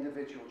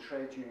individual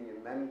trade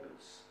union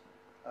members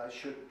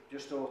should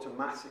just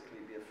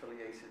automatically be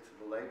affiliated to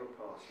the Labour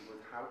Party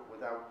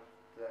without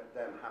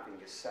them having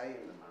a say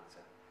in the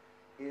matter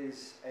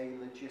is a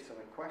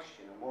legitimate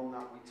question, and one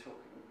that we took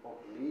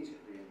up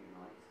immediately in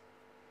Unite.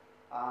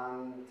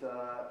 And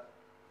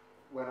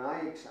when I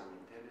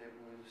examined it, it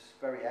was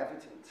very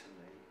evident to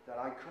me that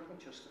I couldn't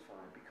justify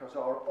it because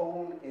our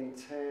own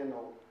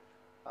internal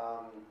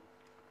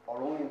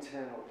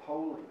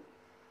polling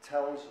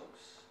tells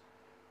us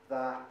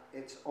that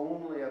it's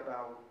only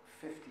about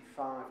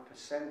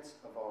 55%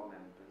 of our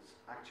members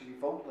actually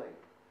vote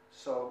Labour.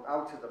 So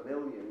out of the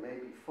million,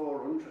 maybe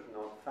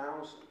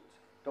 400,000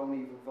 don't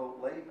even vote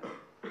Labour.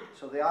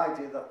 So the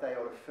idea that they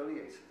are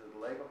affiliated to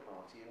the Labour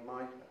Party, in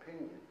my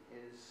opinion,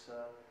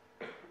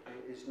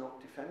 is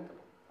not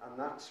defendable. And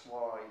that's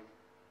why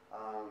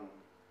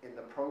in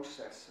the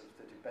process of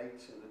the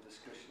debates and the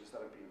discussions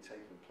that have been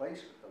taking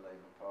place with the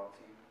Labour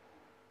Party,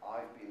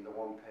 I've been the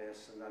one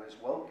person that has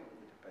welcomed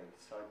the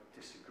debates. I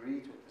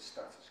disagreed with the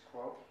status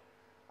quo.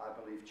 I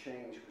believe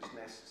change was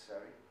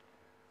necessary.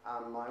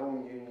 And my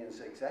own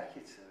union's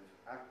executive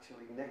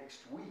actually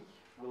next week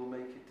will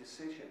make a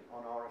decision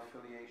on our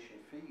affiliation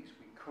fees.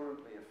 We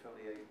currently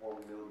affiliate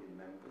 1 million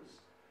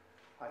members.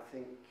 I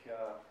think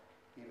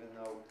even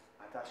though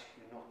I'd ask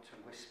you not to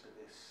whisper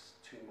this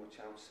too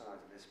much outside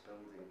of this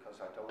building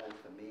because I don't want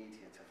the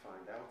media to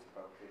find out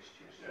about this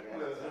just yet.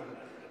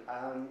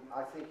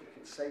 I think you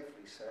can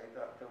safely say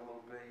that there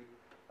will be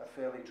a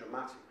fairly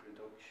dramatic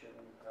reduction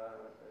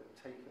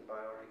taken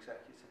by our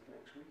executive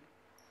next week.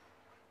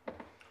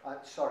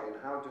 Sorry,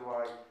 and how do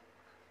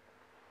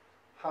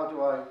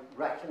I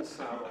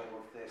reconcile all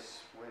of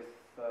this with?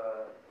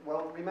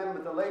 Well,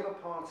 remember the Labour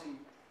Party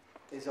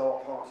is our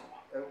party.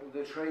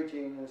 The trade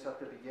unions at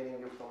the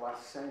beginning of the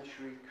last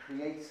century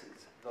created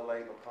the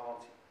Labour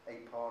Party,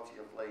 a party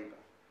of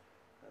labour.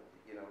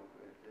 You know,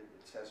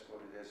 it says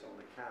what it is on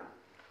the can.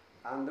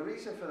 And the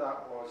reason for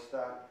that was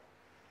that,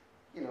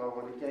 you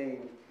know, and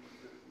again,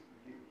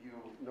 you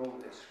know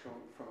this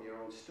from your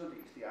own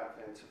studies, the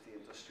advent of the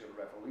Industrial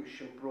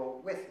Revolution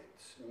brought with it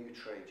new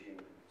trade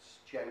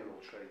unions, general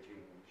trade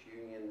unions,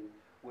 union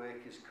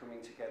workers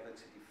coming together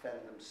to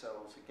defend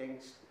themselves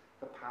against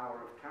the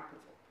power of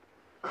capital.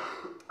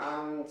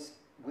 And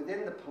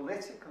within the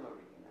political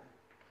arena,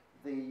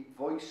 the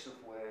voice of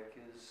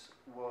workers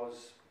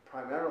was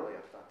primarily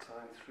at that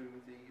time through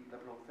the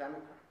Liberal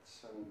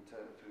Democrats and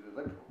through the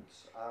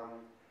Liberals.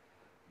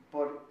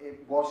 But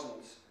it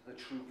wasn't the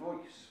true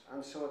voice.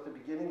 And so at the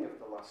beginning of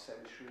the last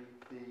century,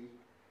 the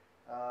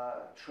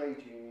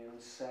trade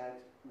unions said,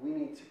 we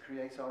need to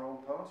create our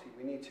own party.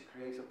 We need to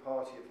create a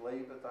party of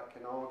labour that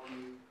can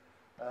argue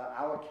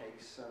our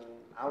case and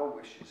our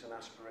wishes and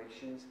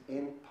aspirations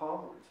in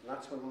Parliament. And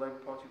that's when the Labour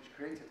Party was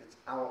created. It's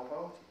our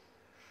party.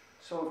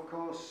 So, of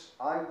course,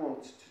 I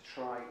want to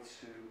try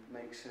to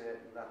make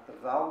certain that the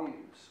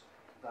values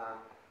that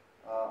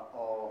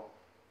are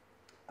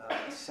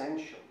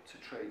essential to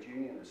trade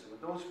unionism,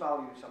 and those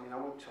values, I mean, I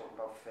won't talk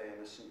about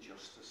fairness and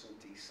justice and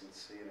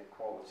decency and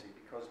equality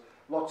because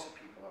lots of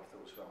people have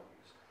those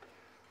values.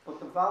 But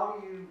the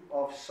value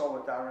of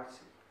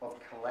solidarity, of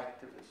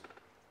collectivism,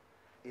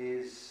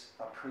 is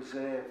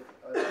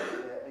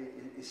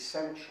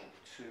essential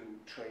to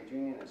trade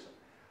unionism.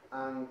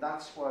 And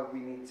that's why we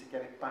need to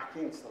get it back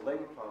into the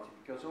Labour Party,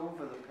 because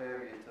over the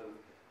period of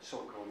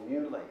so-called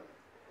New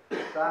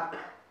Labour, that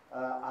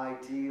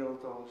ideal,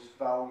 those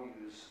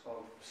values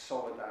of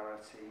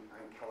solidarity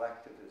and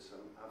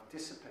collectivism have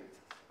dissipated.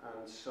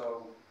 And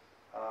so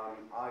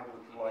I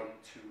would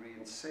like to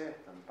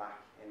reinsert them back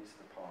into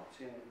the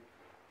party, and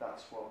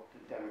that's what the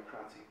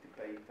democratic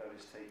debate that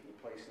is taking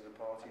place in the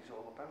party is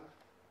all about.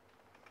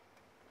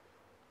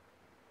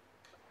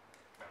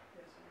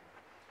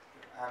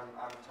 I'm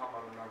Tom,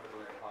 I'm a member of the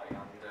Labour Party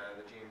and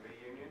the G&B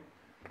union,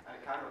 and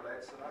it kind of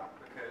relates to that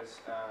because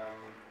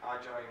I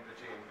joined the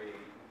G&B,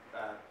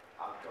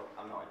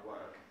 I'm not in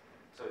work,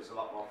 so it's a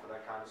lot more for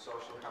their kind of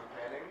social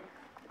campaigning,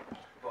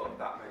 but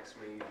that makes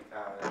me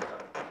a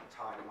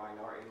tiny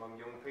minority among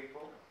young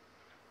people.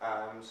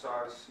 So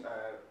I was,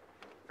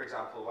 for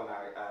example, when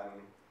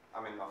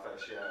I'm in my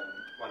first year,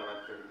 when I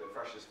went through the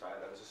Freshers' Fair,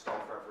 there was a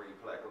stall for every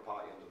political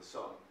party under the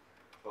sun,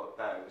 but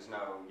there was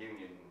no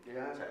union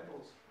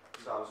tables.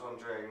 So I was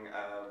wondering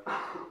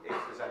if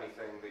there's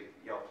anything that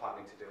you're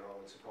planning to do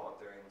or would support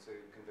doing to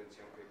convince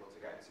young people to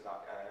get into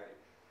that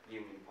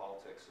union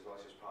politics as well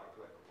as just party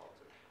political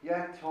politics.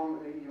 Yeah, Tom,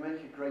 you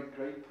make a great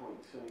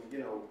point. And you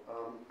know,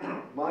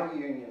 my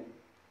union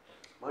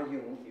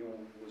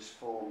was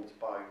formed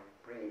by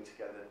bringing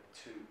together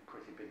two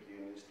pretty big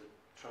unions, the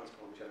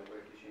Transport and General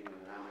Workers Union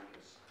and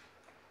Amicus,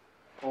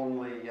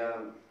 only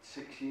 6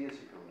 years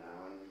ago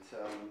now, and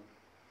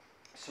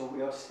so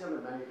we are still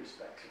in many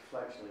respects a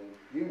fledgling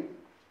union.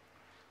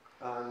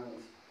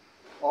 And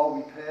are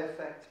we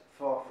perfect?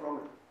 Far from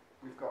it.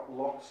 We've got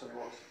lots and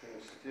lots of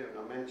things to do. And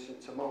I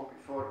mentioned to Mark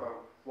before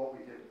about what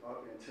we did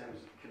in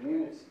terms of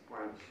community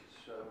branches.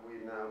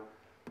 We're now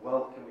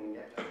welcoming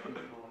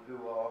people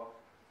who are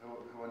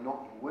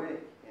not in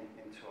work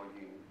into our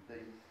union.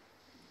 The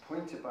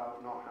point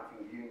about not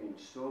having union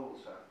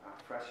stalls at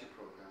Fresher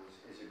programs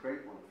is a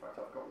great one. In fact,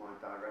 I've got my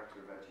Director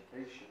of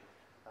Education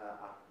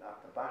at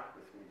the back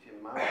with me,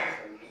 Jim Mallett.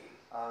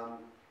 And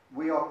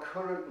we are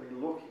currently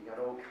looking at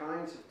all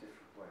kinds of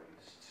different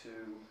ways to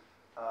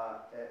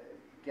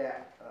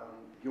get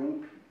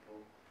young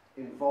people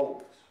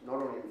involved, not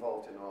only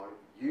involved in our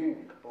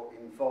union, but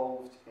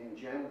involved in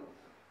general.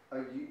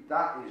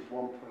 That is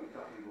one point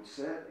that we will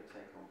certainly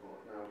take on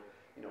board. Now,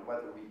 you know,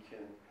 whether we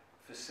can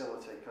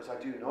facilitate, because I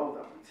do know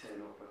that we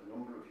turn up at a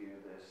number of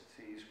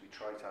universities, we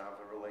try to have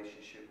a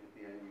relationship with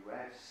the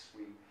NUS,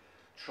 we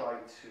try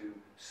to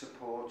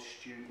support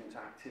student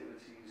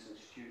activities and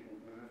student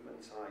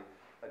movements. I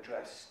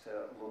addressed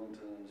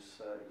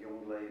London's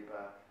Young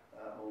Labour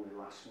only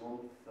last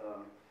month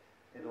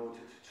in order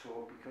to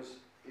talk, because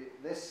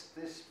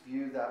this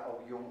view that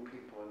young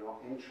people are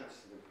not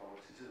interested in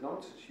politics is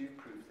nonsense. You've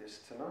proved this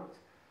tonight.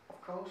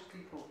 Of course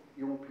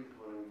young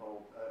people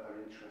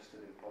are interested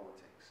in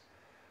politics.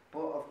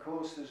 But of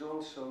course there's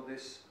also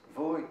this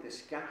void,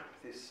 this gap,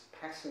 this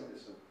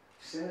pessimism,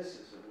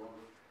 cynicism of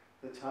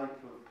the type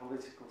of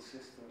political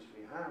systems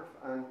we have.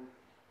 And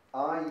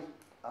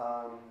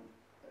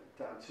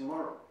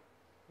tomorrow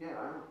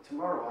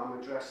I'm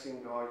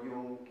addressing our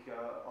young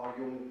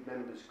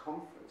members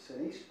conference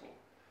in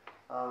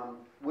Eastbourne,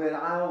 where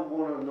I'll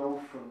want to know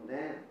from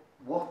them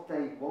what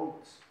they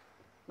want.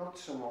 Not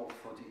some old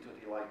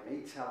fuddy-duddy like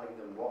me telling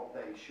them what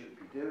they should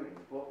be doing,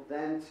 but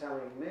them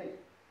telling me.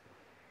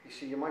 You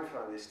see, you might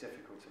find this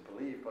difficult to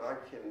believe, but I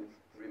can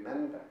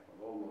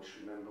almost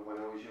remember when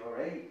I was your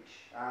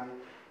age. And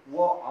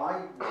what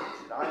I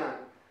wanted,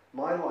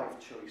 my life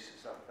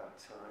choices at that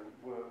time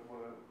were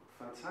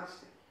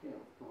fantastic. You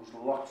know, there was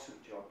lots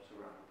of jobs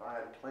around. I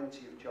had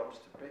plenty of jobs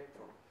to pick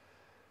from.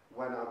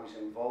 When I was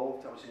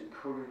involved, I was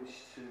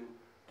encouraged to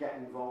get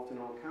involved in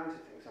all kinds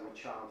of things. I'm a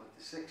child of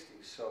the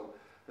 60s, so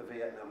the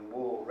Vietnam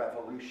War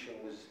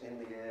revolution was in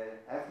the air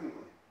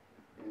everywhere,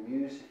 in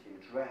music, in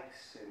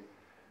dress, in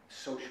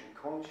social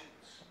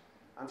conscience.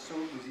 And so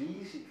it was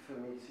easy for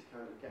me to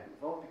kind of get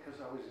involved because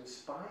I was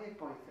inspired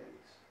by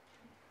things.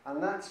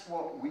 And that's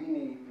what we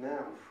need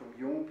now from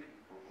young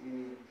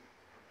people.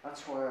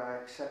 That's why I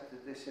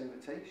accepted this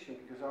invitation,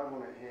 because I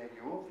want to hear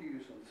your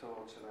views and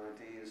thoughts and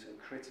ideas and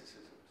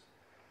criticisms.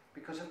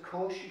 Because of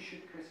course you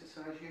should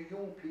criticise your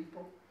young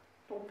people.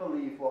 Don't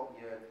believe what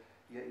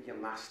your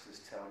masters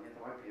tell you.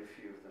 There might be a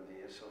few of them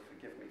here, so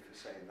forgive me for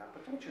saying that.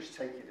 But don't just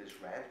take it as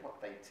read,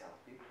 what they tell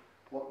you,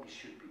 what you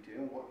should be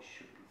doing, what you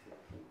should be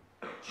thinking.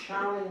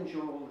 Challenge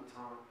all the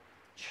time.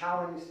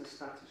 Challenge the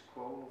status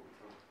quo all the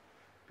time.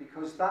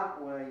 Because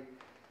that way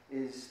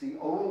is the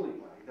only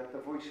way that the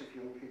voice of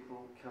young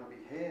people can be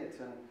heard.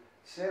 And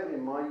certainly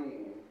in my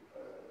union,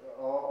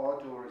 our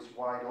door is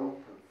wide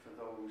open for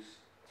those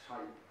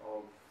type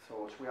of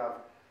thoughts. We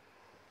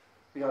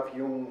have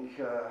young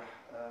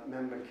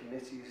member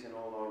committees in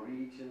all our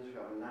regions. We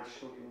have a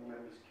national young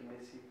members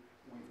committee.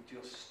 We've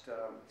just,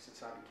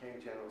 since I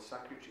became General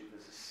Secretary,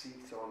 there's a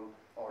seat on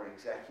our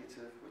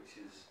executive, which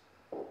is,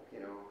 you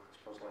know, I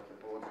suppose like a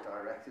board of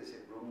directors.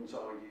 It runs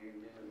our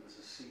union, and there's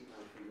a seat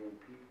now for young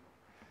people.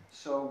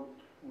 So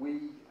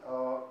we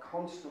are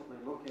constantly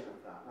looking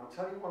at that. And I'll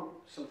tell you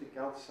something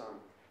else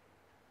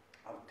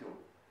I've done.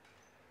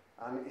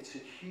 And it's a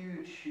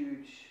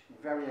huge,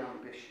 very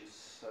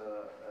ambitious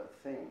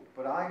thing.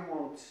 But I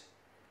want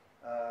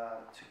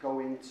to go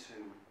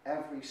into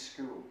every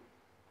school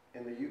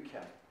in the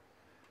UK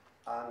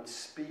and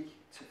speak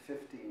to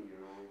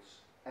 15-year-olds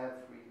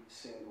every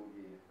single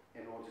year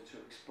in order to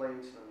explain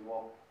to them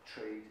what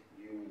trade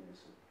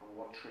unionism and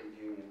what trade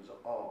unions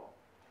are.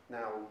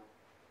 Now,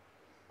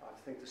 I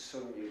think the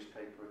Sun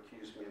newspaper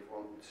accused me of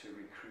wanting to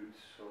recruit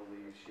all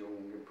these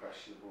young,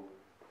 impressionable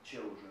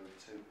children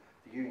to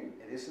the union.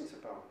 It isn't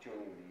about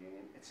joining the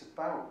union. It's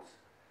about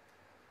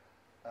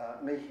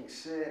making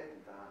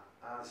certain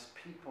that as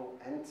people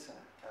enter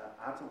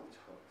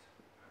adulthood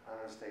and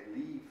as they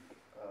leave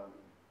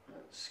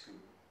school,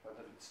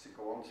 whether it's to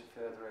go on to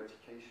further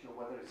education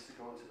or whether it's to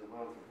go into the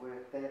world of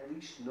work, they at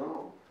least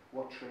know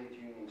what trade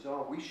unions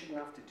are. We shouldn't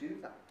have to do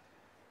that.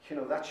 You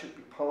know, that should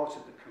be part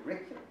of the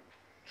curriculum.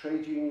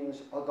 Trade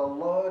unions are the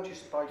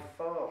largest by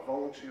far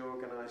voluntary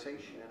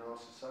organisation in our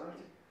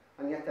society,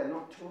 and yet they're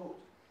not taught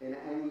in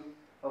any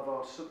of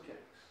our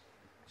subjects.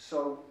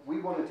 So we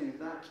want to do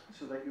that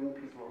so that young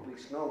people at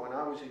least know. When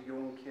I was a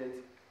young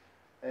kid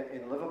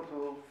in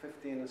Liverpool,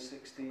 15 and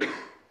 16,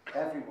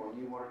 everyone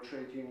knew what a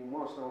trade union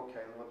was. Now,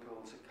 okay,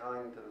 Liverpool's a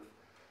kind of,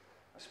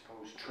 I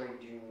suppose,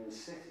 trade union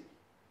city,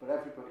 but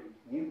everybody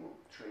knew what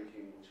trade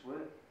unions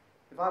were.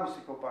 If I was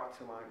to go back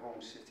to my home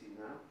city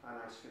now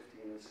and ask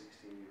 15 and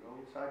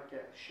 16-year-olds, I'd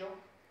get a shock.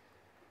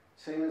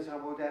 Same as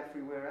I would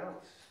everywhere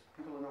else.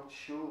 People are not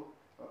sure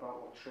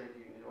about what trade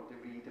union, or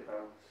they read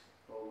about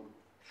all the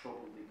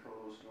trouble they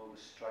cause and all the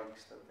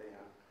strikes that they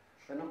have.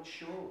 They're not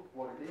sure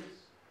what it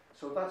is.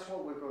 So that's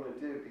what we're going to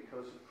do,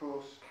 because of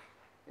course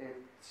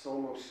it's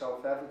almost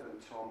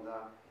self-evident, Tom,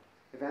 that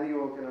if any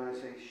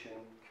organisation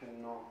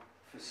cannot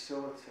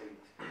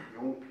facilitate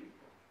young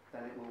people,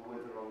 then it will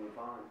wither on the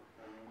vine,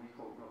 and we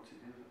hope not to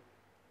do that.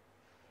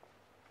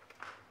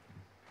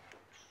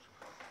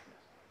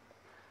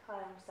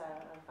 Hi, I'm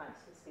Sarah, and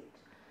thanks for the speech.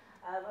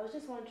 I was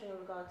just wondering in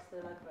regard to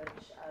the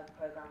Leverage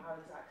programme, how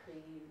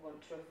exactly you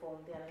want to reform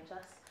the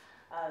NHS.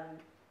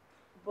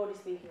 Broadly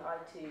speaking,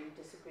 I too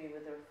disagree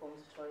with the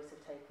reforms of Tories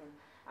have taken,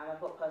 and I've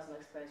got personal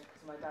experience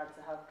because my dad's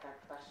a healthcare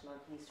professional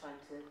and he's trying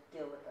to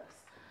deal with this.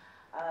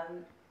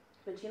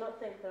 But do you not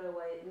think there are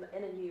ways,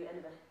 in a new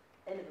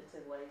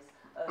innovative ways,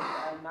 of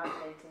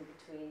navigating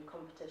between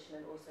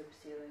competition and also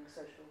pursuing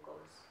social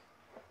goals?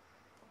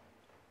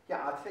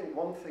 Yeah, I think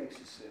one thing's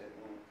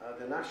certain,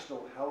 the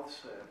National Health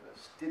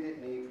Service, did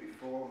it need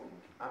reforming?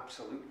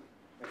 Absolutely.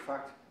 In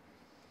fact,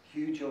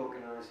 huge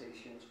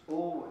organisations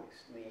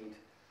always need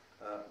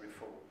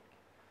reform.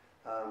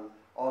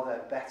 Are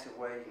there better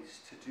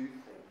ways to do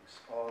things?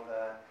 Are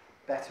there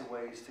better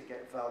ways to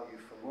get value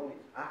for money?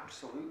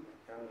 Absolutely.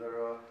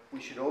 And we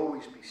should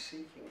always be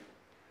seeking them.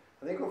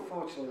 I think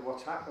unfortunately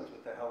what's happened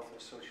with the Health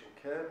and Social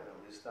Care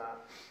Bill is that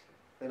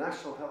the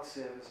National Health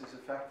Service is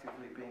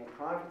effectively being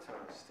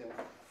privatised in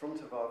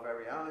front of our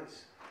very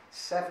eyes.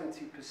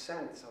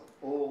 70% of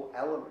all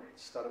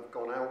elements that have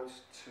gone out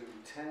to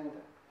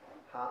tender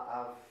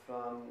have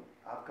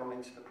gone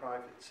into the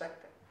private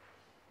sector.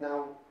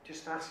 Now,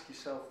 just ask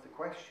yourself the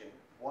question,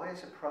 why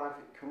is a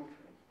private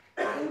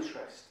company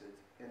interested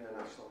in the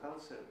National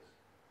Health Service?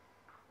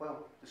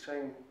 Well, the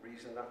same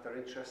reason that they're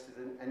interested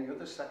in any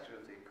other sector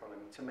of the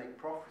economy, to make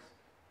profit.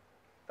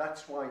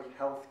 That's why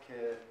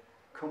healthcare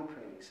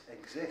companies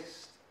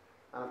exist.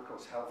 And of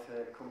course,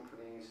 healthcare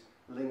companies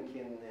link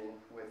in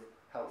with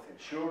health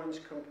insurance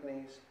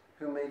companies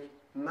who make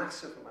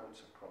massive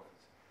amounts of profit.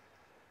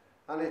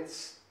 And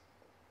it's,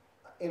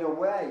 in a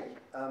way,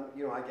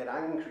 you know, I get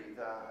angry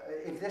that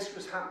if this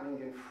was happening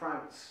in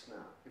France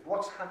now, if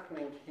what's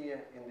happening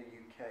here in the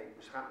UK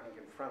was happening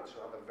in France,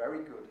 who have a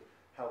very good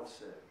health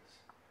service,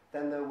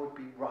 then there would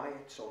be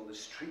riots on the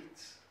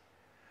streets.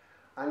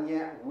 And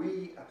yet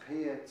we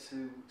appear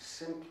to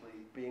simply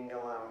being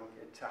allowing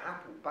it to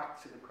happen.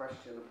 Back to the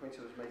question, the point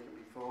I was making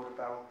before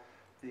about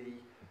the,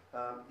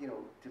 you know,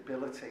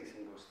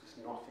 debilitating us. There's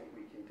nothing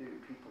we can do.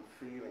 People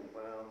feeling,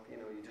 well, you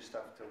know, you just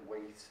have to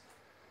wait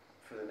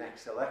for the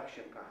next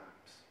election,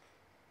 perhaps.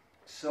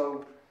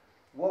 So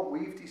what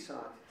we've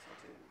decided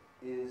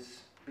to do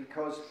is,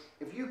 because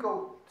if you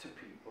go to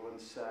people and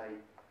say,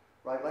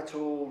 right, let's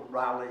all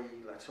rally,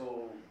 let's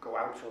all go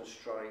out on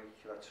strike,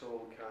 let's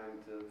all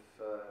kind of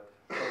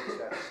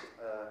protest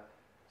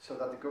so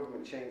that the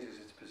government changes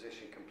its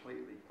position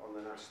completely on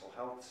the National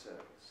Health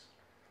Service,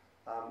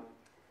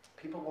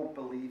 people won't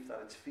believe that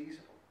it's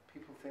feasible.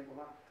 People think,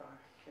 well, that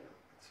you know,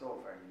 it's all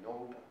very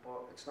noble,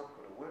 but it's not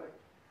going to work.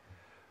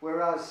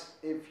 Whereas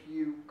if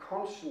you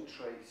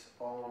concentrate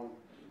on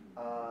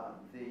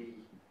the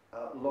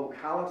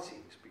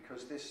localities,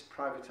 because this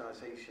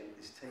privatisation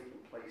is taking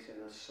place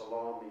in a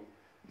salami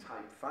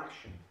type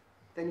fashion,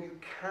 then you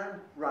can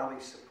rally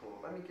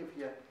support. Let me give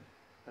you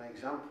an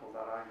example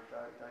that I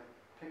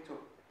picked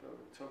up,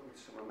 talking with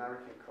some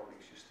American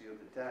colleagues just the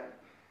other day.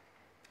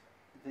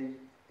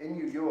 In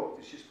New York,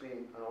 there's just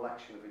been an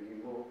election of a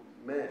new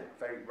mayor,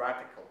 very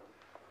radical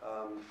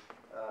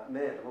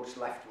mayor, the most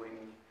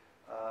left-wing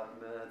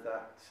mayor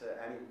that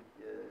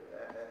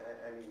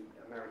any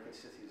American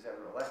city has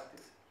ever elected.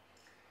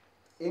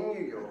 In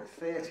New York,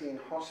 13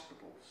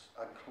 hospitals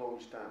are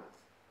closed down.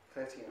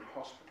 13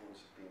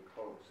 hospitals have been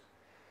closed.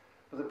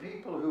 But the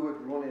people who had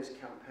run his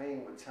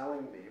campaign were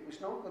telling me it was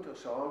no good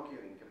us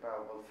arguing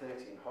about, well,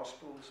 13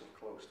 hospitals have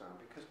closed down,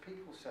 because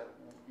people said,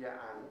 yeah,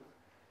 and,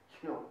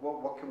 you know,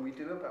 what can we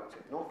do about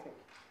it? Nothing.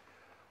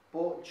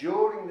 But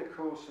during the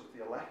course of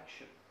the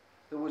election,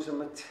 there was a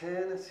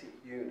maternity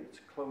unit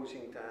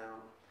closing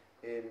down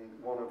in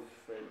one of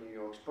New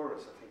York's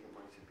boroughs. I think it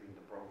might might have been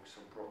the Bronx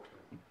or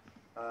Brooklyn,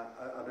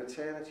 a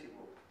maternity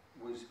ward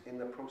was in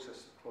the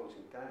process of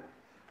closing down.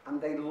 And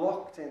they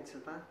locked into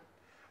that.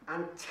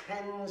 And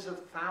tens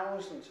of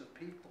thousands of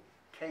people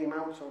came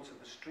out onto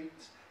the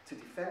streets to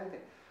defend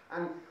it.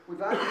 And we've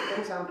had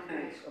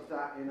examples of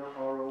that in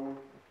our own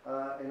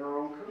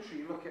country.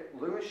 You look at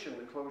Lewisham,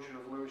 the closure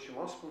of Lewisham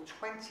Hospital,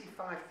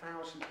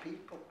 25,000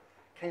 people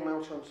came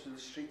out onto the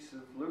streets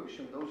of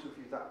Lewisham. Those of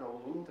you that know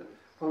London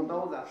will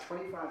know that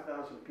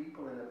 25,000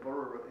 people in a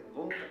borough in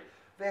London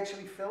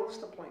virtually fills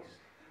the place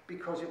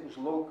because it was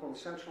local and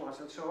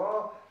centralised. And so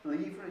our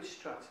leverage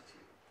strategy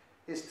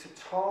is to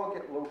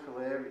target local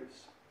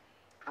areas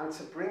and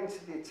to bring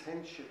to the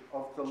attention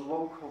of the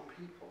local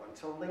people and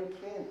to link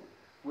in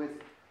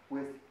with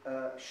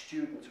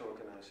student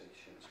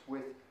organisations,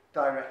 with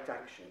direct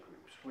action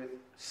groups, with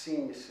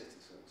senior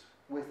citizens,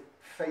 with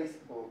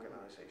faith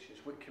organisations,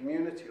 with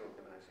community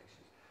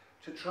organisations,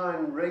 to try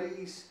and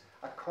raise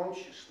a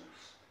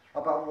consciousness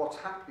about what's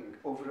happening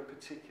over a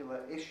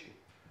particular issue,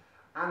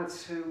 and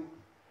to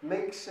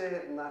make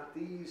certain that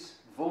these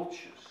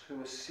vultures who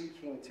are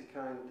seeking to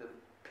kind of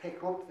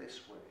pick up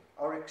this work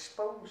are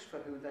exposed for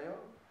who they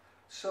are,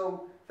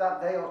 so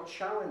that they are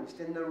challenged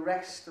in the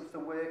rest of the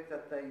work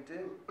that they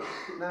do.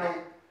 Now,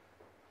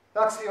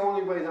 that's the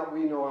only way that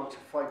we know how to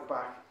fight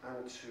back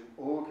and to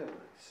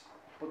organise.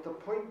 But the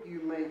point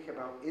you make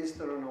about is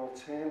there an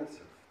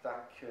alternative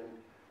that can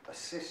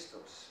assist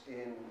us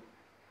in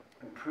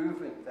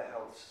improving the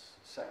health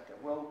sector?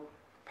 Well,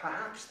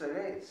 perhaps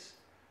there is,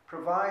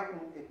 providing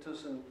it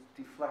doesn't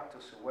deflect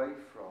us away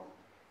from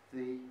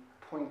the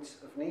point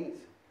of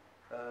need.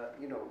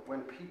 You know,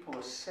 when people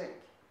are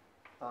sick,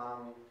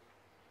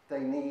 they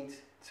need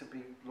to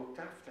be looked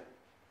after.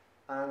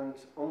 And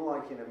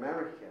unlike in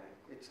America,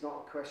 it's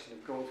not a question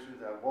of going through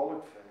their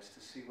wallet first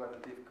to see whether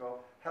they've got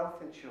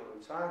health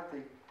insurance. I had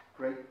the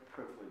great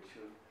privilege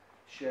of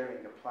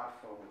sharing a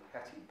platform with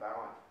Hetty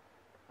Bauer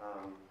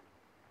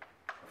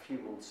a few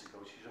months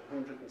ago. She's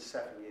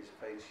 107 years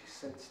of age. She's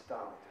since died.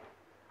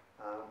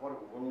 What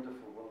a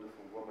wonderful,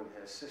 wonderful woman.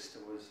 Her sister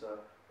was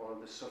one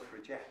of the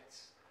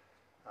suffragettes.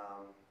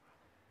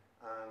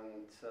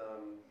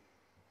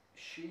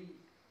 She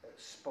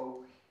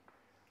spoke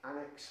and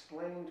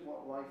explained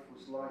what life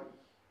was like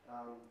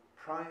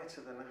prior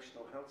to the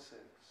National Health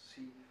Service.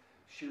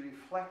 She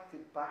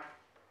reflected back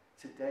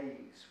to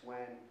days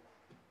when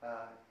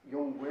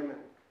young women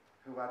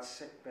who had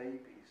sick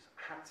babies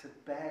had to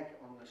beg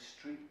on the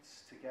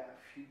streets to get a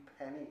few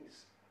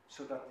pennies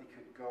so that they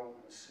could go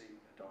and see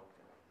a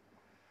doctor.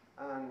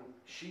 And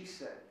she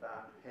said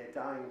that her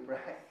dying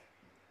breath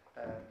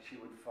she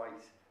would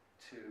fight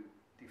to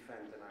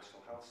defend the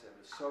National Health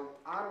Service. So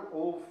I'm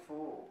all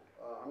for,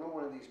 I'm not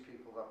one of these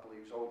people that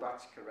believes, oh,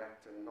 that's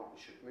correct and nothing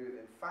should move.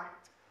 In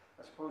fact,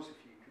 I suppose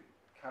if you could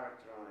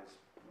characterise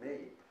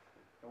me,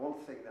 the one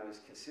thing that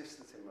is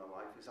consistent in my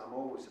life is I'm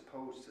always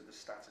opposed to the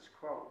status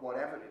quo,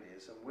 whatever it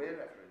is and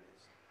wherever it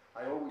is.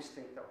 I always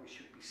think that we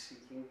should be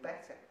seeking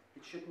better.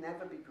 It should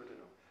never be good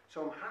enough.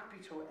 So I'm happy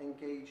to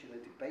engage in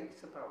a debate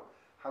about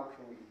how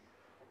can we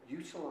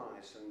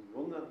utilise and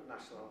run the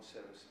National Health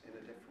Service in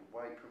a different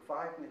way,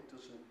 providing it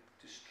doesn't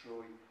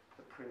destroy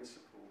the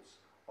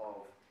principles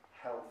of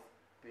health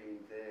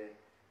being there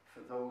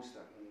for those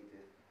that need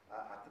it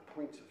at the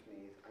point of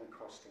need and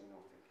costing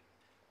nothing.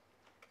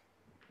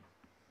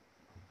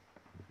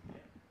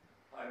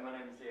 Hi, my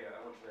name is Leo. I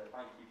wanted to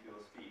thank you for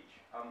your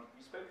speech.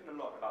 You've spoken a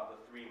lot about the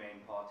three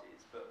main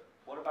parties, but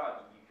what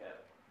about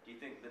UKIP? Do you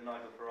think that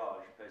Nigel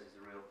Farage poses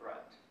a real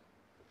threat?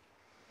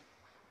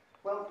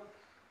 Well,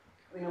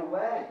 in a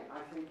way, I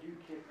think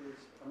UKIP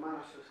is a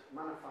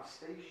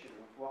manifestation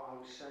of what I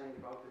was saying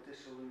about the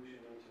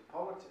disillusionment of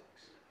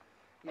politics.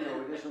 You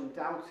know, it is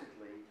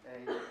undoubtedly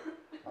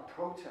a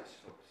protest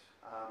vote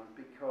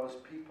because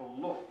people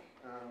look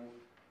and,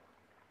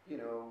 you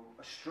know,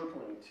 are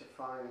struggling to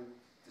find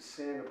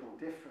discernible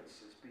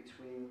differences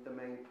between the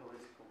main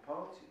political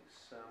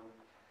parties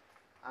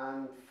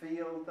and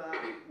feel that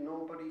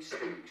nobody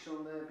speaks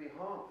on their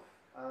behalf.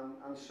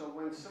 And so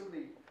when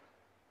somebody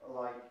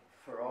like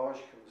Farage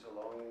comes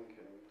along and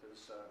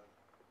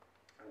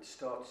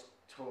starts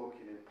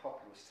talking in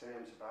populist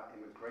terms about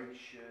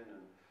immigration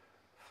and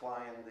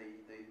flying the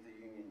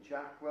Union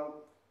Jack,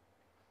 well,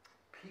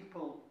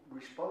 people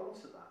respond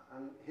to that.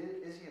 And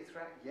is he a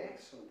threat?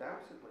 Yes,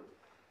 undoubtedly.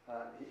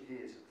 He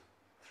is a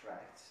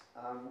threat.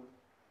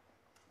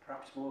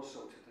 Perhaps more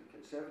so to the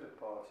Conservative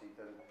Party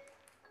than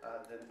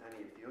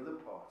any of the other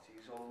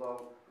parties,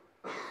 although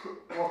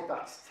what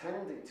that's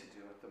tending to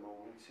do at the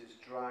moment is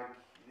drag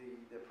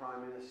the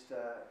Prime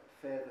Minister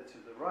further to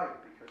the right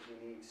because he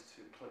needs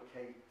to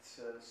placate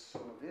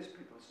some of his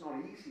people. It's not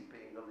easy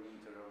being the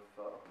leader of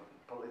a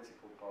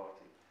political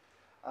party.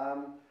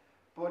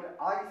 But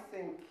I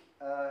think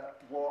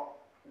what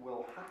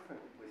will happen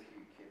with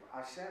UKIP,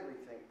 I certainly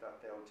think that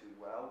they'll do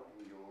well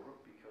in Europe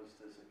because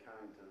there's a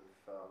kind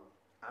of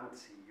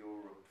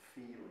anti-Europe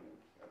feeling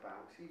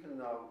about it, even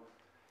though,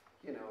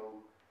 you know,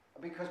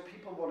 because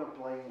people want to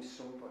blame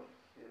somebody.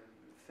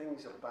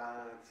 Things are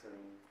bad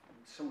and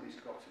somebody's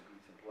got to be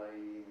to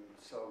play,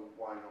 so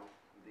why not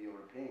the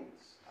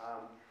Europeans?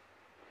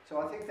 So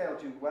I think they'll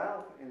do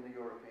well in the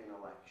European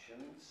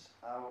elections,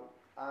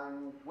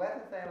 and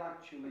whether they'll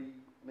actually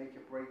make a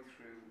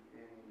breakthrough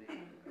in the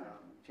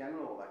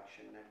general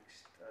election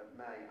next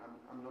May,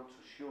 I'm not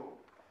so sure.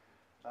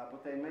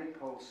 But they may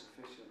poll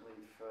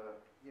sufficiently for,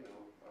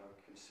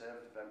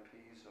 Conservative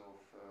MPs or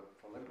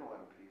for Liberal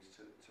MPs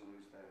to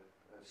lose their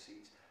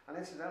seats. And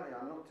incidentally,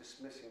 I'm not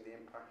dismissing the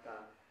impact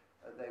that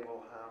they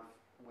will have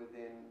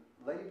within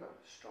Labour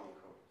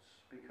strongholds,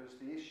 because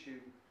the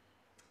issue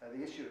of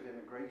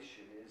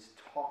immigration is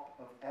top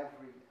of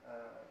every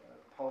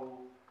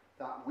poll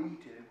that we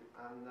do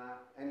and that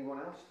anyone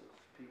else does.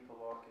 People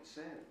are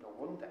concerned. No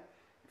wonder.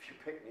 If you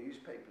pick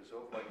newspapers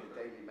up like the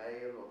Daily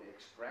Mail or the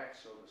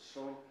Express or the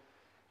Sun,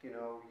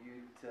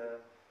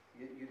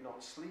 you'd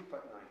not sleep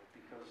at night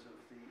because of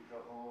the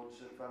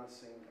hordes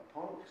advancing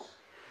upon us.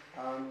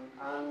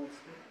 And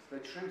the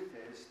truth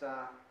is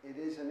that it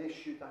is an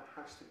issue that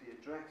has to be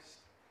addressed,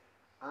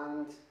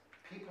 and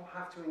people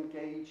have to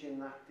engage in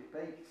that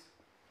debate.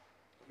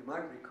 You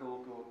might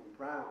recall Gordon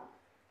Brown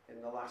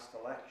in the last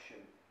election.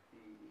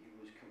 He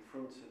was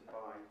confronted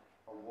by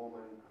a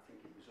woman, I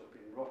think it was up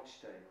in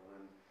Rochdale,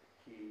 and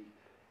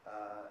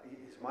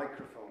his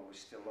microphone was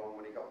still on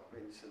when he got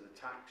into the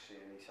taxi,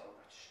 and he said, "Oh,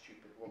 that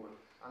stupid woman."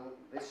 And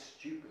this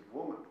stupid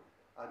woman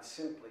had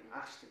simply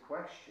asked a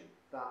question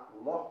that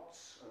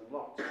lots and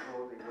lots of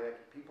ordinary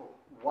working people,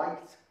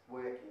 white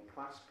working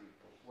class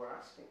people, were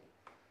asking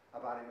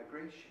about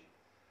immigration.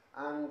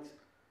 And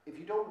if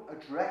you don't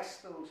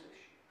address those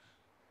issues,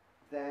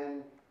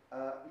 then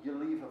you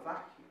leave a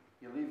vacuum.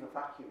 You leave a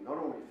vacuum not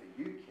only for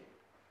UKIP,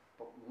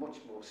 but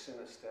much more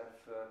sinister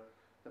for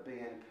the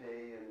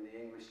BNP and the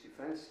English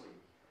Defence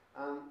League.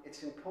 And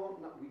it's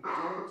important that we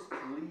don't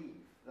leave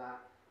that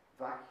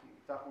vacuum,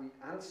 that we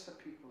answer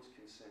people's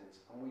concerns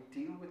and we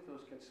deal with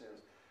those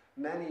concerns.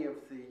 Many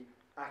of the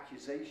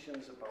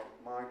accusations about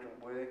migrant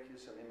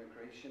workers and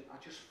immigration are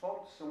just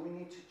false, and we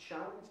need to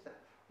challenge them,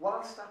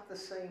 whilst at the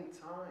same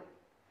time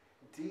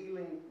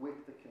dealing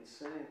with the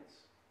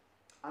concerns.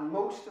 And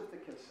most of the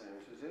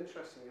concerns, it was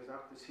interesting, I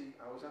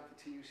was at the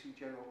TUC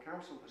General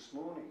Council this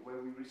morning, where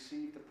we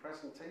received a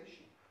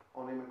presentation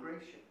on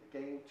immigration,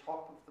 again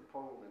top of the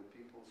poll in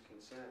people's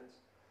concerns,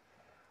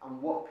 and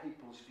what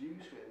people's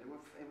views were. It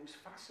was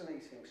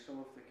fascinating, some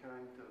of the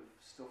kind of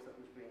stuff that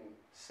was being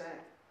said.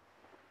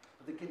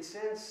 But the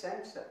concerns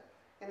centre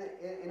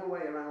in a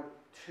way around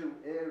two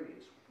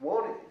areas.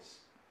 One is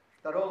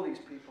that all these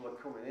people are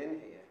coming in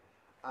here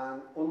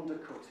and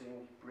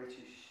undercutting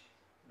British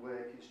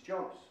workers'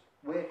 jobs,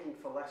 working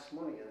for less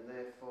money, and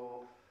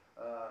therefore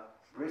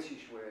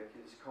British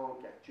workers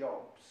can't get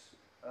jobs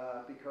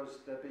because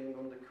they're being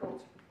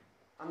undercut.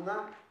 And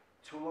that,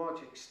 to a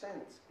large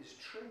extent, is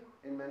true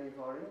in many of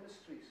our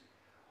industries.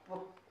 But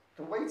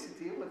the way to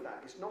deal with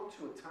that is not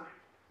to attack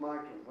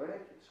migrant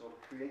workers or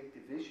create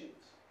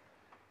divisions.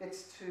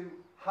 It's to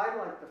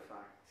highlight the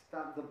fact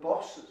that the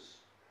bosses,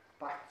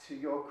 back to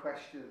your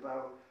question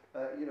about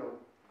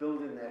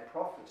building their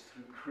profits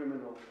through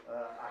criminal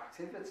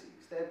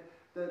activities,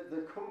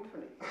 the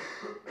companies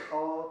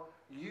are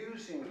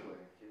using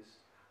workers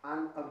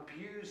and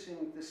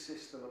abusing the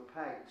system of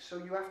pay. So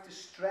you have to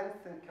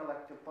strengthen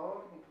collective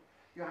bargaining.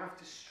 You have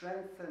to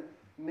strengthen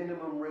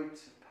minimum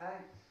rates of pay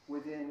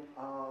within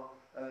our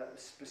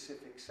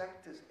specific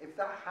sectors. If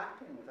that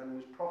happened and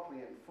was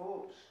properly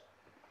enforced,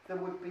 there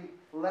would be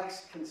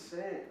less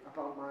concern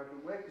about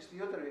migrant workers.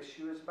 The other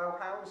issue is about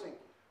housing.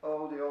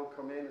 Oh, they all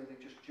come in and they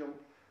just jump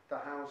the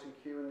housing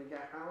queue and they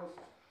get houses.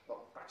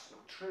 Well, that's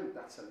not true.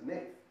 That's a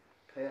myth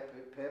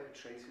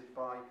perpetrated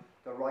by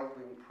the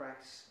right-wing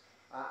press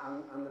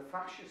and the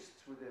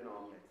fascists within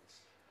our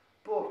midst.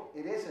 But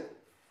it is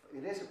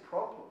a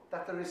problem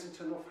that there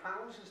isn't enough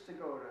houses to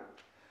go around.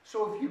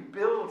 So if you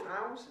build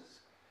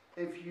houses,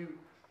 if you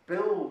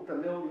build the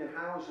 1 million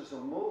houses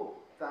or more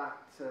that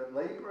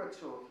Labour are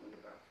talking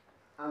about,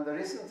 and there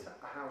isn't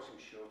a housing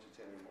shortage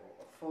anymore,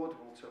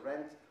 affordable to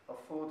rent,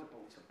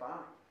 affordable to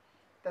buy,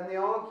 then the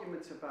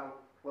argument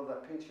about, well,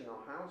 they're pinching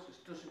our houses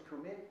doesn't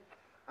come in.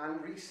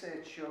 And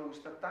research shows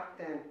that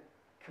then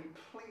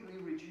completely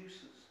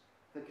reduces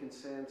the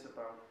concerns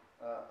about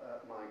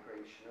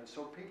migration. And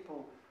so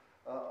people,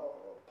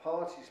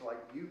 parties like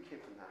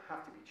UKIP and that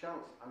have to be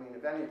challenged. I mean,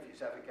 if any of you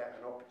ever get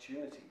an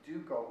opportunity, do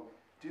go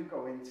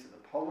into the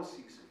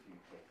policies of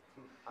UKIP.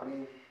 I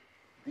mean,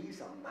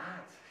 these are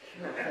mad.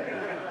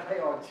 They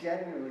are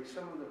genuinely,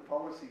 some of the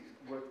policies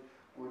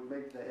would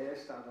make the hair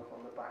stand up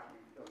on the back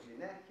of your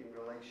neck in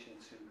relation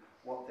to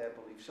what their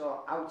beliefs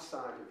are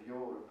outside of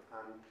Europe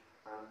and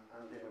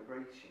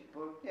immigration.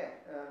 But yeah,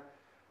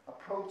 a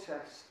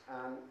protest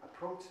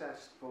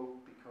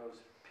vote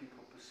because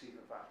people perceive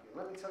a vacuum.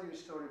 Let me tell you a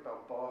story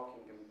about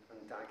Barking and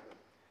Dagenham.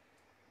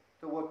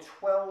 There were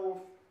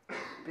 12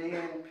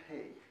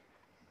 BNP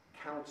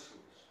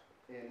councillors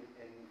in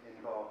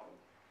Barking.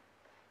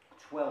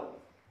 12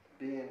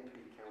 BNP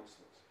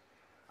councillors.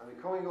 And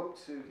they're coming up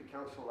to the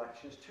council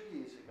elections 2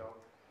 years ago,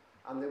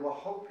 and they were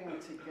hoping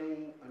to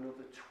gain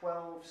another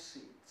 12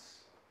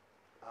 seats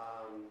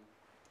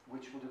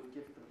which would have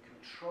given them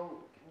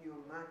control. Can you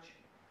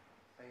imagine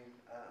a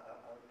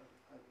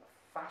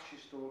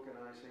fascist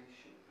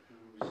organisation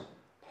whose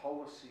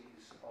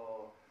policies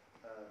are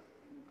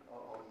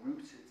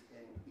rooted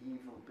in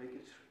evil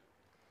bigotry,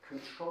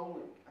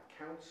 controlling a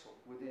council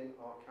within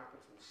our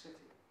capital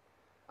city?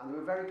 And they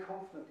were very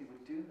confident they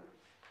would do that.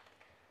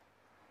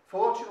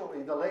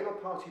 Fortunately, the Labour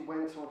Party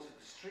went onto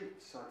the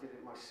streets. I did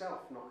it myself,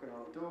 knocking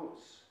on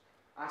doors,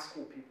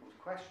 asking people's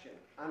questions.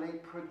 And a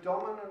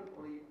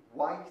predominantly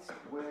white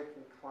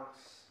working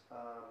class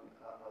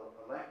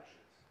electorate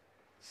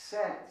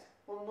said,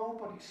 well,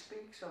 nobody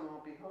speaks on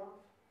our behalf.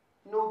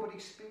 Nobody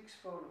speaks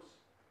for us.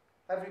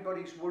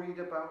 Everybody's worried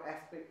about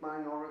ethnic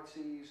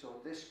minorities or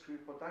this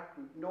group or that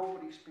group.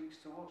 Nobody speaks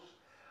to us.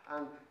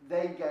 And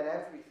they get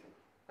everything.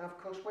 Now, of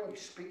course, when you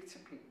speak to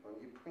people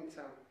and you point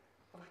out,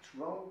 well, that's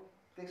wrong.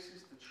 This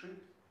is the truth.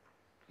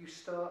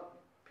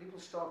 People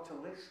start to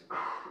listen.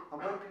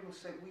 And when people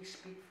say, we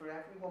speak for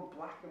everyone,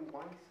 black and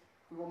white,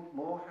 we want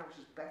more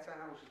houses, better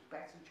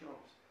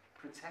jobs,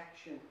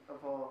 protection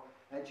of our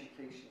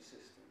education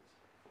systems,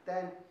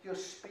 then you're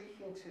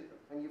speaking to them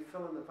and you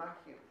fill in the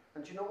vacuum.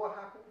 And do you know what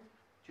happened?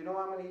 Do you know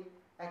how many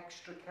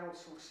extra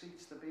council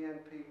seats the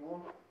BNP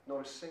won?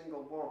 Not a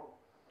single one.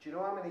 Do you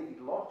know how many they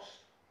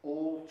lost?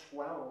 All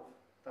 12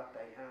 that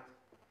they had.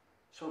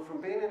 So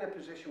from being in a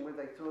position where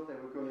they thought they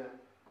were going to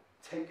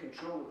take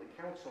control of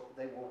the council,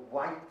 they were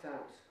wiped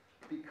out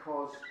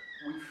because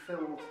we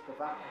filled the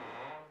vacuum.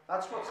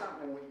 That's what's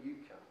happening with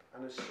UCAM.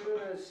 And as soon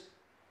as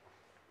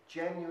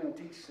genuine,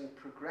 decent,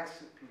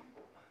 progressive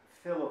people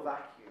fill a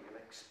vacuum and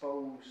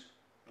expose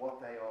what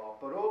they are,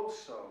 but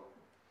also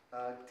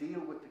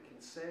deal with the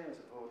concerns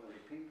of ordinary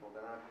people,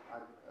 then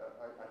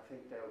I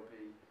think they'll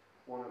be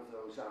one of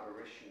those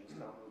aberrations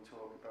that we'll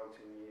talk about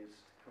in years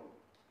to come.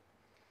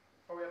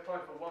 Oh, we have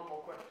time for one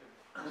more question.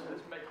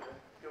 Let's make it a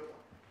good one.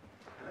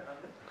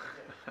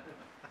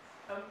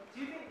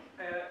 Do you think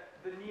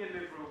the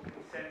neoliberal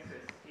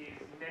consensus is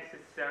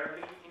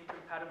necessarily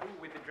incompatible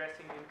with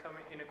addressing income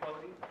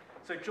inequality?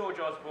 So George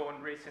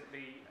Osborne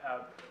recently,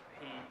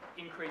 he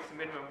increased the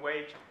minimum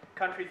wage.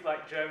 Countries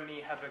like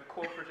Germany have a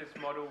corporatist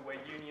model where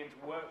unions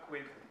work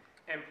with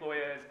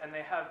employers and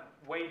they have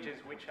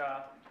wages which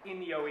are in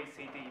the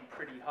OECD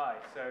pretty high.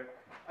 So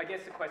I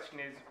guess the question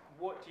is,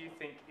 what do you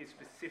think is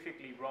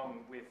specifically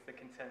wrong with the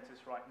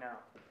consensus right now?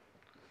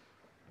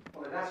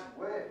 Well, it hasn't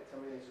worked. I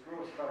mean, it's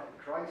brought about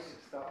the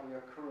crisis that we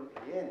are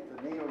currently in.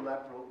 The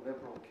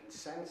neoliberal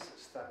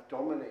consensus that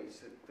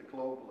dominated the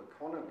global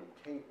economy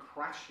came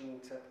crashing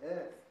to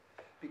earth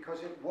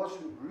because it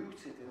wasn't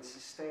rooted in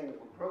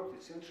sustainable growth.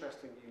 It's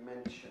interesting you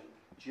mention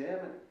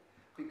Germany,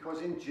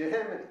 because in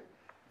Germany,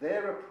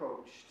 their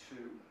approach to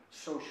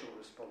social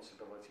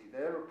responsibility,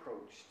 their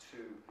approach to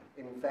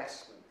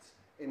investment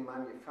in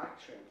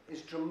manufacturing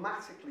is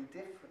dramatically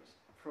different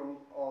from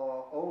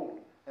our own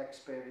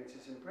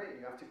experiences in Britain.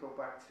 You have to go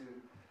back to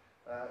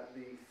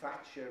the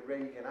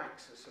Thatcher-Reagan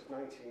axis of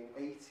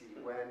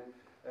 1980 when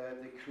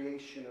the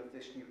creation of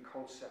this new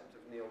concept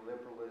of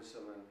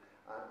neoliberalism and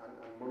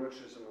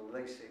monetarism and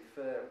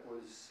laissez-faire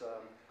was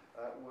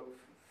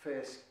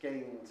first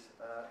gained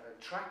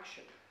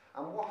traction.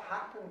 And what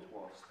happened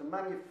was the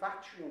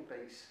manufacturing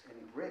base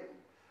in Britain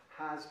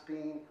has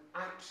been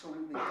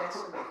absolutely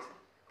decimated,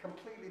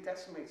 completely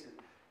decimated.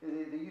 The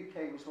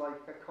UK was like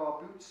a car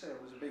boot sale.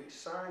 There was a big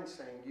sign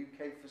saying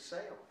UK for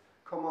sale.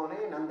 Come on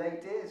in. And they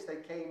did.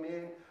 They came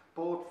in,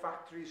 bought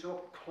factories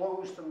up,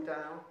 closed them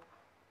down.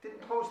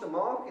 Didn't close the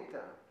market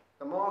down.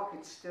 The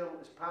market's still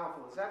as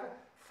powerful as ever.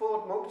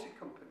 Ford Motor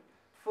Company.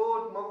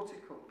 Ford Motor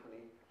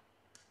Company,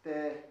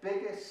 their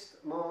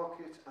biggest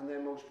market and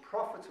their most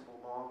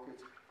profitable market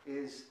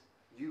is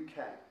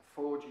UK,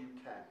 Ford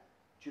UK.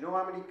 Do you know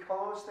how many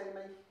cars they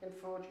make in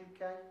Ford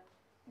UK?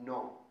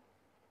 None.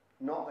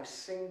 Not a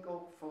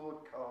single Ford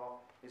car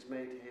is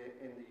made here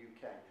in the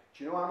UK.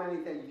 Do you know how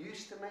many they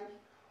used to make?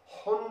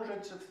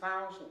 Hundreds of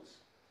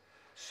thousands.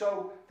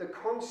 So the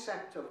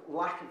concept of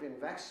lack of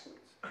investment,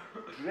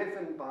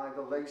 driven by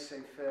the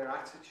laissez-faire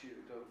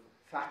attitude of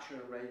Thatcher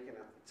and Reagan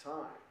at the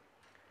time,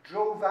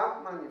 drove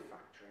out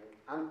manufacturing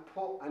and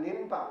put an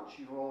imbalance.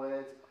 You've all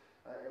heard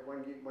when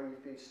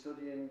you've been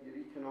studying your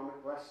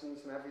economic lessons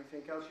and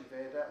everything else, you've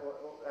heard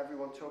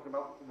everyone talking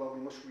about, well,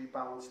 we must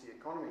rebalance the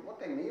economy. What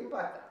they mean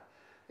by that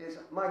is,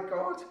 my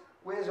God,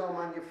 where's our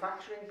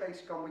manufacturing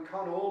base gone? We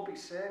can't all be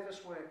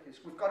service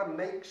workers. We've got to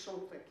make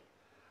something.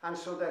 And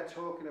so they're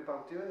talking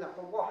about doing that.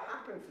 But what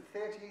happened for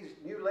 30 years?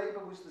 New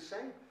Labour was the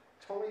same.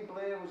 Tony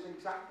Blair was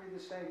exactly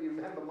the same. You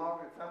remember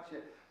Margaret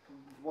Thatcher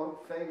one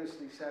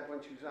famously said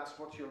when she was asked,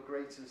 what do you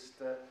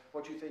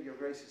think your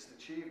greatest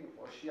achievement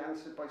was? She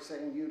answered by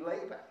saying New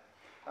Labour.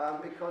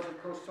 Because,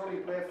 of course, Tony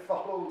Blair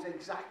followed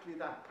exactly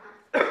that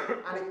path.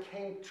 And it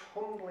came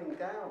tumbling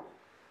down.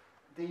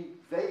 The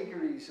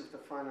vagaries of the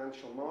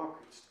financial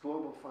markets,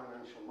 global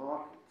financial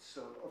markets,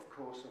 of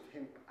course,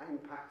 have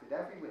impacted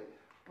everywhere.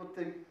 But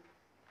the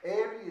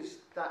areas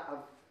that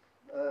have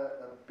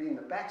been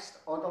the best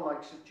are the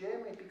likes of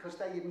Germany, because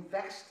they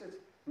invested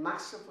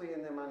massively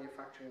in their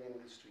manufacturing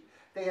industry.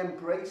 They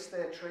embrace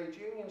their trade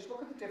unions.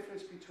 Look at the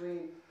difference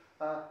between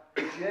the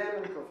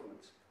German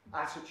government's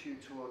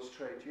attitude towards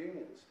trade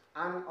unions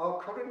and our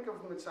current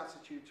government's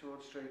attitude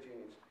towards trade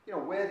unions. You know,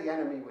 we're the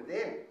enemy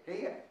within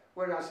here,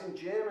 whereas in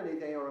Germany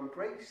they are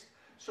embraced.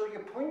 So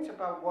your point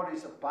about what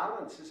is a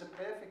balance is a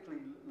perfectly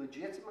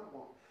legitimate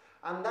one.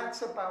 And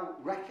that's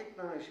about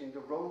recognising the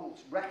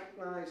roles,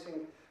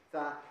 recognising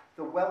that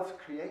the wealth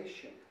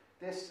creation,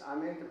 I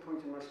made the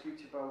point in my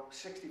speech about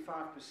 65%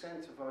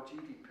 of our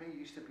GDP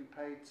used to be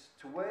paid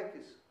to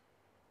workers.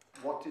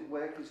 What did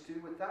workers do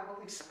with that? Well,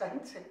 they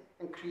spent it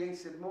and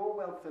created more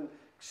wealth and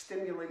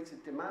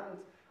stimulated demand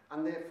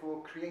and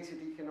therefore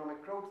created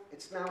economic growth.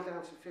 It's now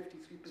down to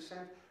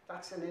 53%.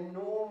 That's an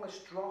enormous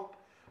drop.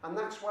 And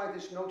that's why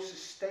there's no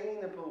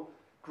sustainable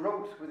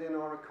growth within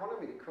our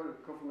economy. The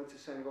current government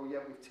is saying, oh yeah,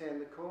 we've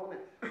turned the corner.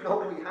 No,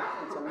 we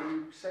haven't. I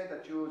mean, you say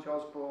that George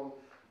Osborne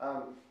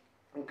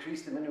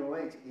increased the minimum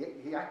wage.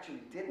 He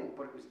actually didn't,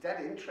 but it was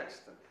dead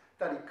interesting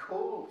that he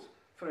called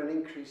for an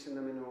increase in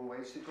the minimum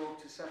wage to go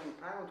up to £7.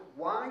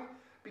 Why?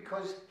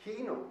 Because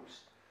he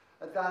knows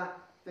that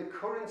the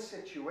current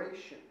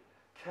situation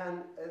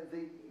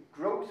the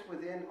growth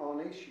within our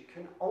nation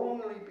can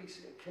only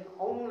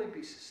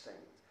be sustained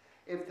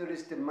if there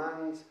is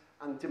demand,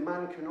 and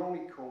demand can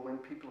only come when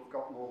people have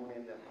got more money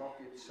in their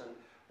pockets and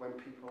when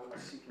people are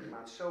seeking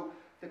demand. So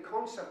the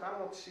concept, I'm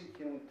not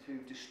seeking to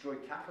destroy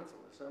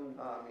capitalism.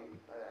 I mean,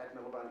 Ed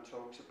Miliband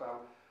talks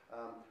about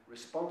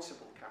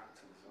responsible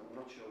capitalism. I'm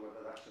not sure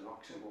whether that's an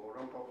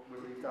oxymoron, but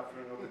we'll leave that for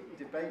another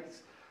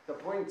debate. The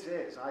point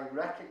is, I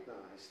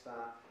recognise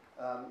that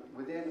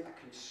within a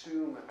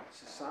consumer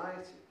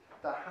society,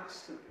 there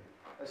has to be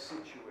a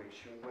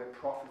situation where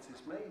profit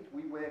is made.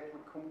 We work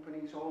with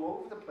companies all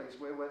over the place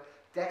where we're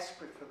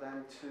desperate for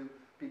them to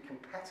be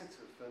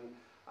competitive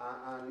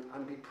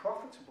and be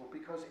profitable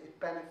because it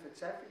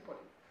benefits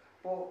everybody.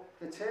 But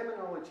the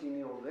terminology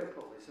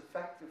neoliberal is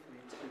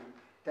effectively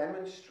to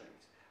demonstrate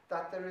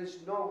that there is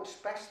no,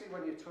 especially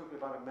when you're talking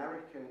about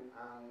American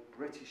and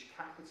British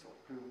capital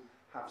who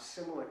have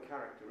similar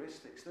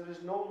characteristics, there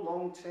is no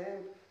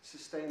long-term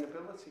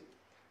sustainability.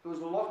 There was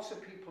lots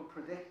of people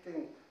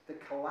predicting the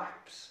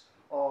collapse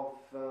of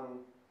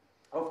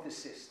the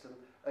system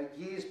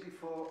years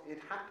before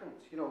it happened.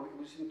 You know, it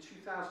was in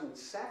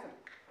 2007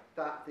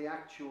 that the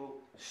actual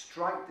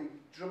strike, the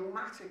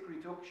dramatic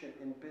reduction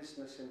in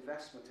business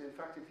investment. In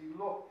fact, if you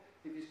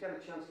get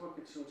a chance to look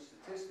at some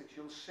statistics,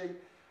 you'll see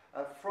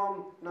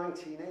from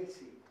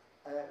 1980,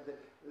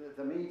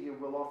 the media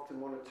will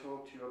often want to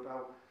talk to you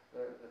about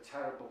the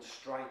terrible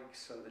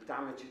strikes and the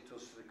damage it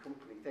does to the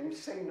company. They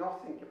say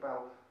nothing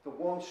about the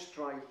one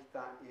strike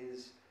that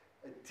is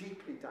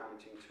deeply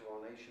damaging to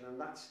our nation, and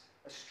that's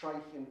a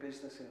strike in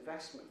business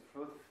investment.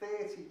 For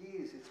 30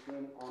 years it's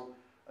been on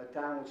a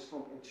downward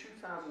slump. In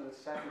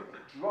 2007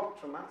 it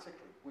dropped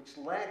dramatically, which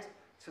led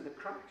to the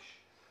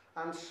crash.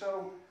 And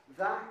so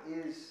that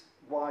is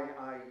why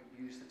I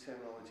use the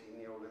terminology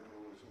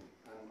neoliberalism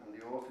and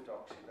the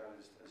orthodoxy that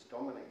has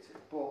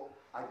dominated. But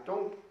I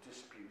don't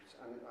dispute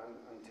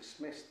and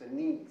dismiss the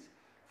need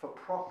for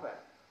proper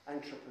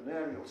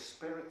entrepreneurial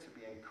spirit to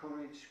be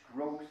encouraged,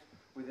 growth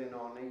within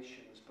our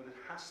nations, but it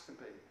has to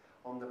be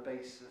on the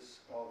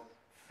basis of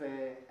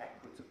fair,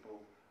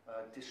 equitable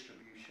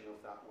distribution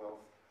of that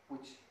wealth,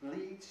 which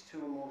leads to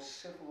a more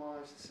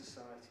civilised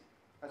society.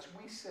 As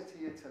we sit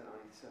here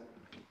tonight,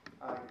 and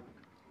I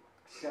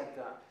said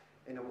that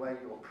in a way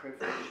you're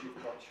privileged,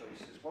 you've got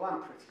choices. Well,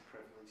 I'm pretty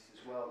privileged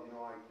as well. You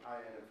know, I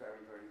earn a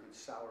very, very good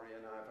salary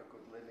and I have a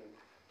good living.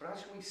 But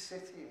as we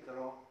sit here, there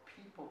are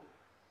people,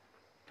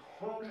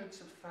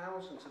 hundreds of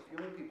thousands of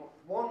young people,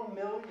 1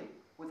 million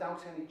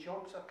without any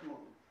jobs at the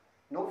moment.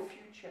 No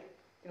future.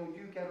 You know,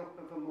 you get up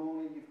of a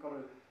morning, you've got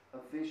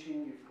a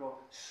vision, you've got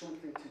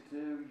something to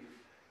do,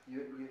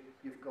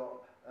 you've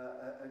got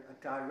a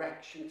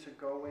direction to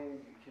go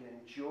in, you can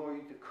enjoy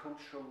the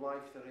cultural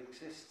life that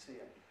exists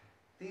here.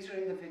 These are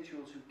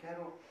individuals who get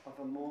up of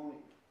a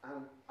morning,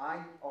 and I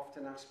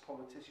often ask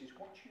politicians,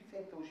 what do you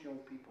think those young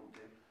people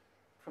do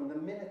from the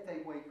minute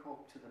they wake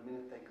up to the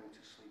minute they go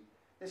to sleep?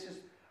 This is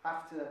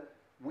after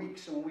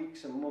weeks and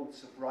weeks and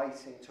months of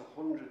writing to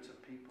hundreds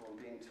of people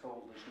and being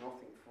told there's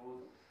nothing for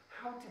them.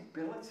 How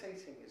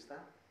debilitating is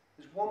that?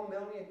 There's 1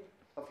 million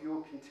of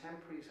your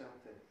contemporaries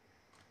out there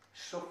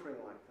suffering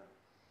like that.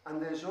 And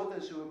there's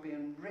others who are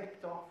being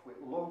ripped off with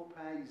low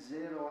pay,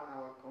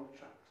 0-hour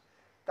contracts.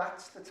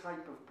 That's the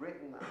type of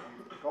Britain that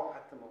we've got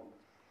at the moment.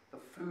 The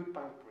food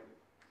bank Britain,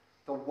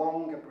 the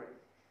Wonga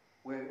Britain,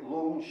 where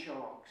loan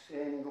sharks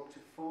earning up to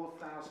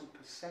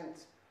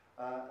 4,000%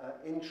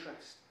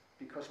 interest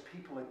because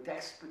people are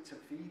desperate to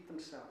feed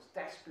themselves,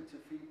 desperate to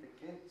feed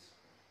the kids.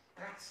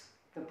 That's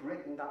the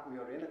Britain that we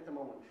are in at the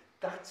moment.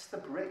 That's the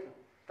Britain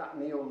that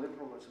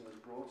neoliberalism has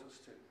brought us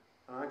to.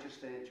 And I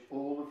just urge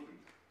all of you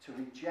to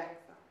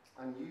reject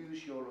that and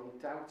use your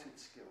undoubted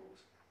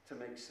skills to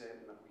make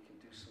certain that we can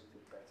do something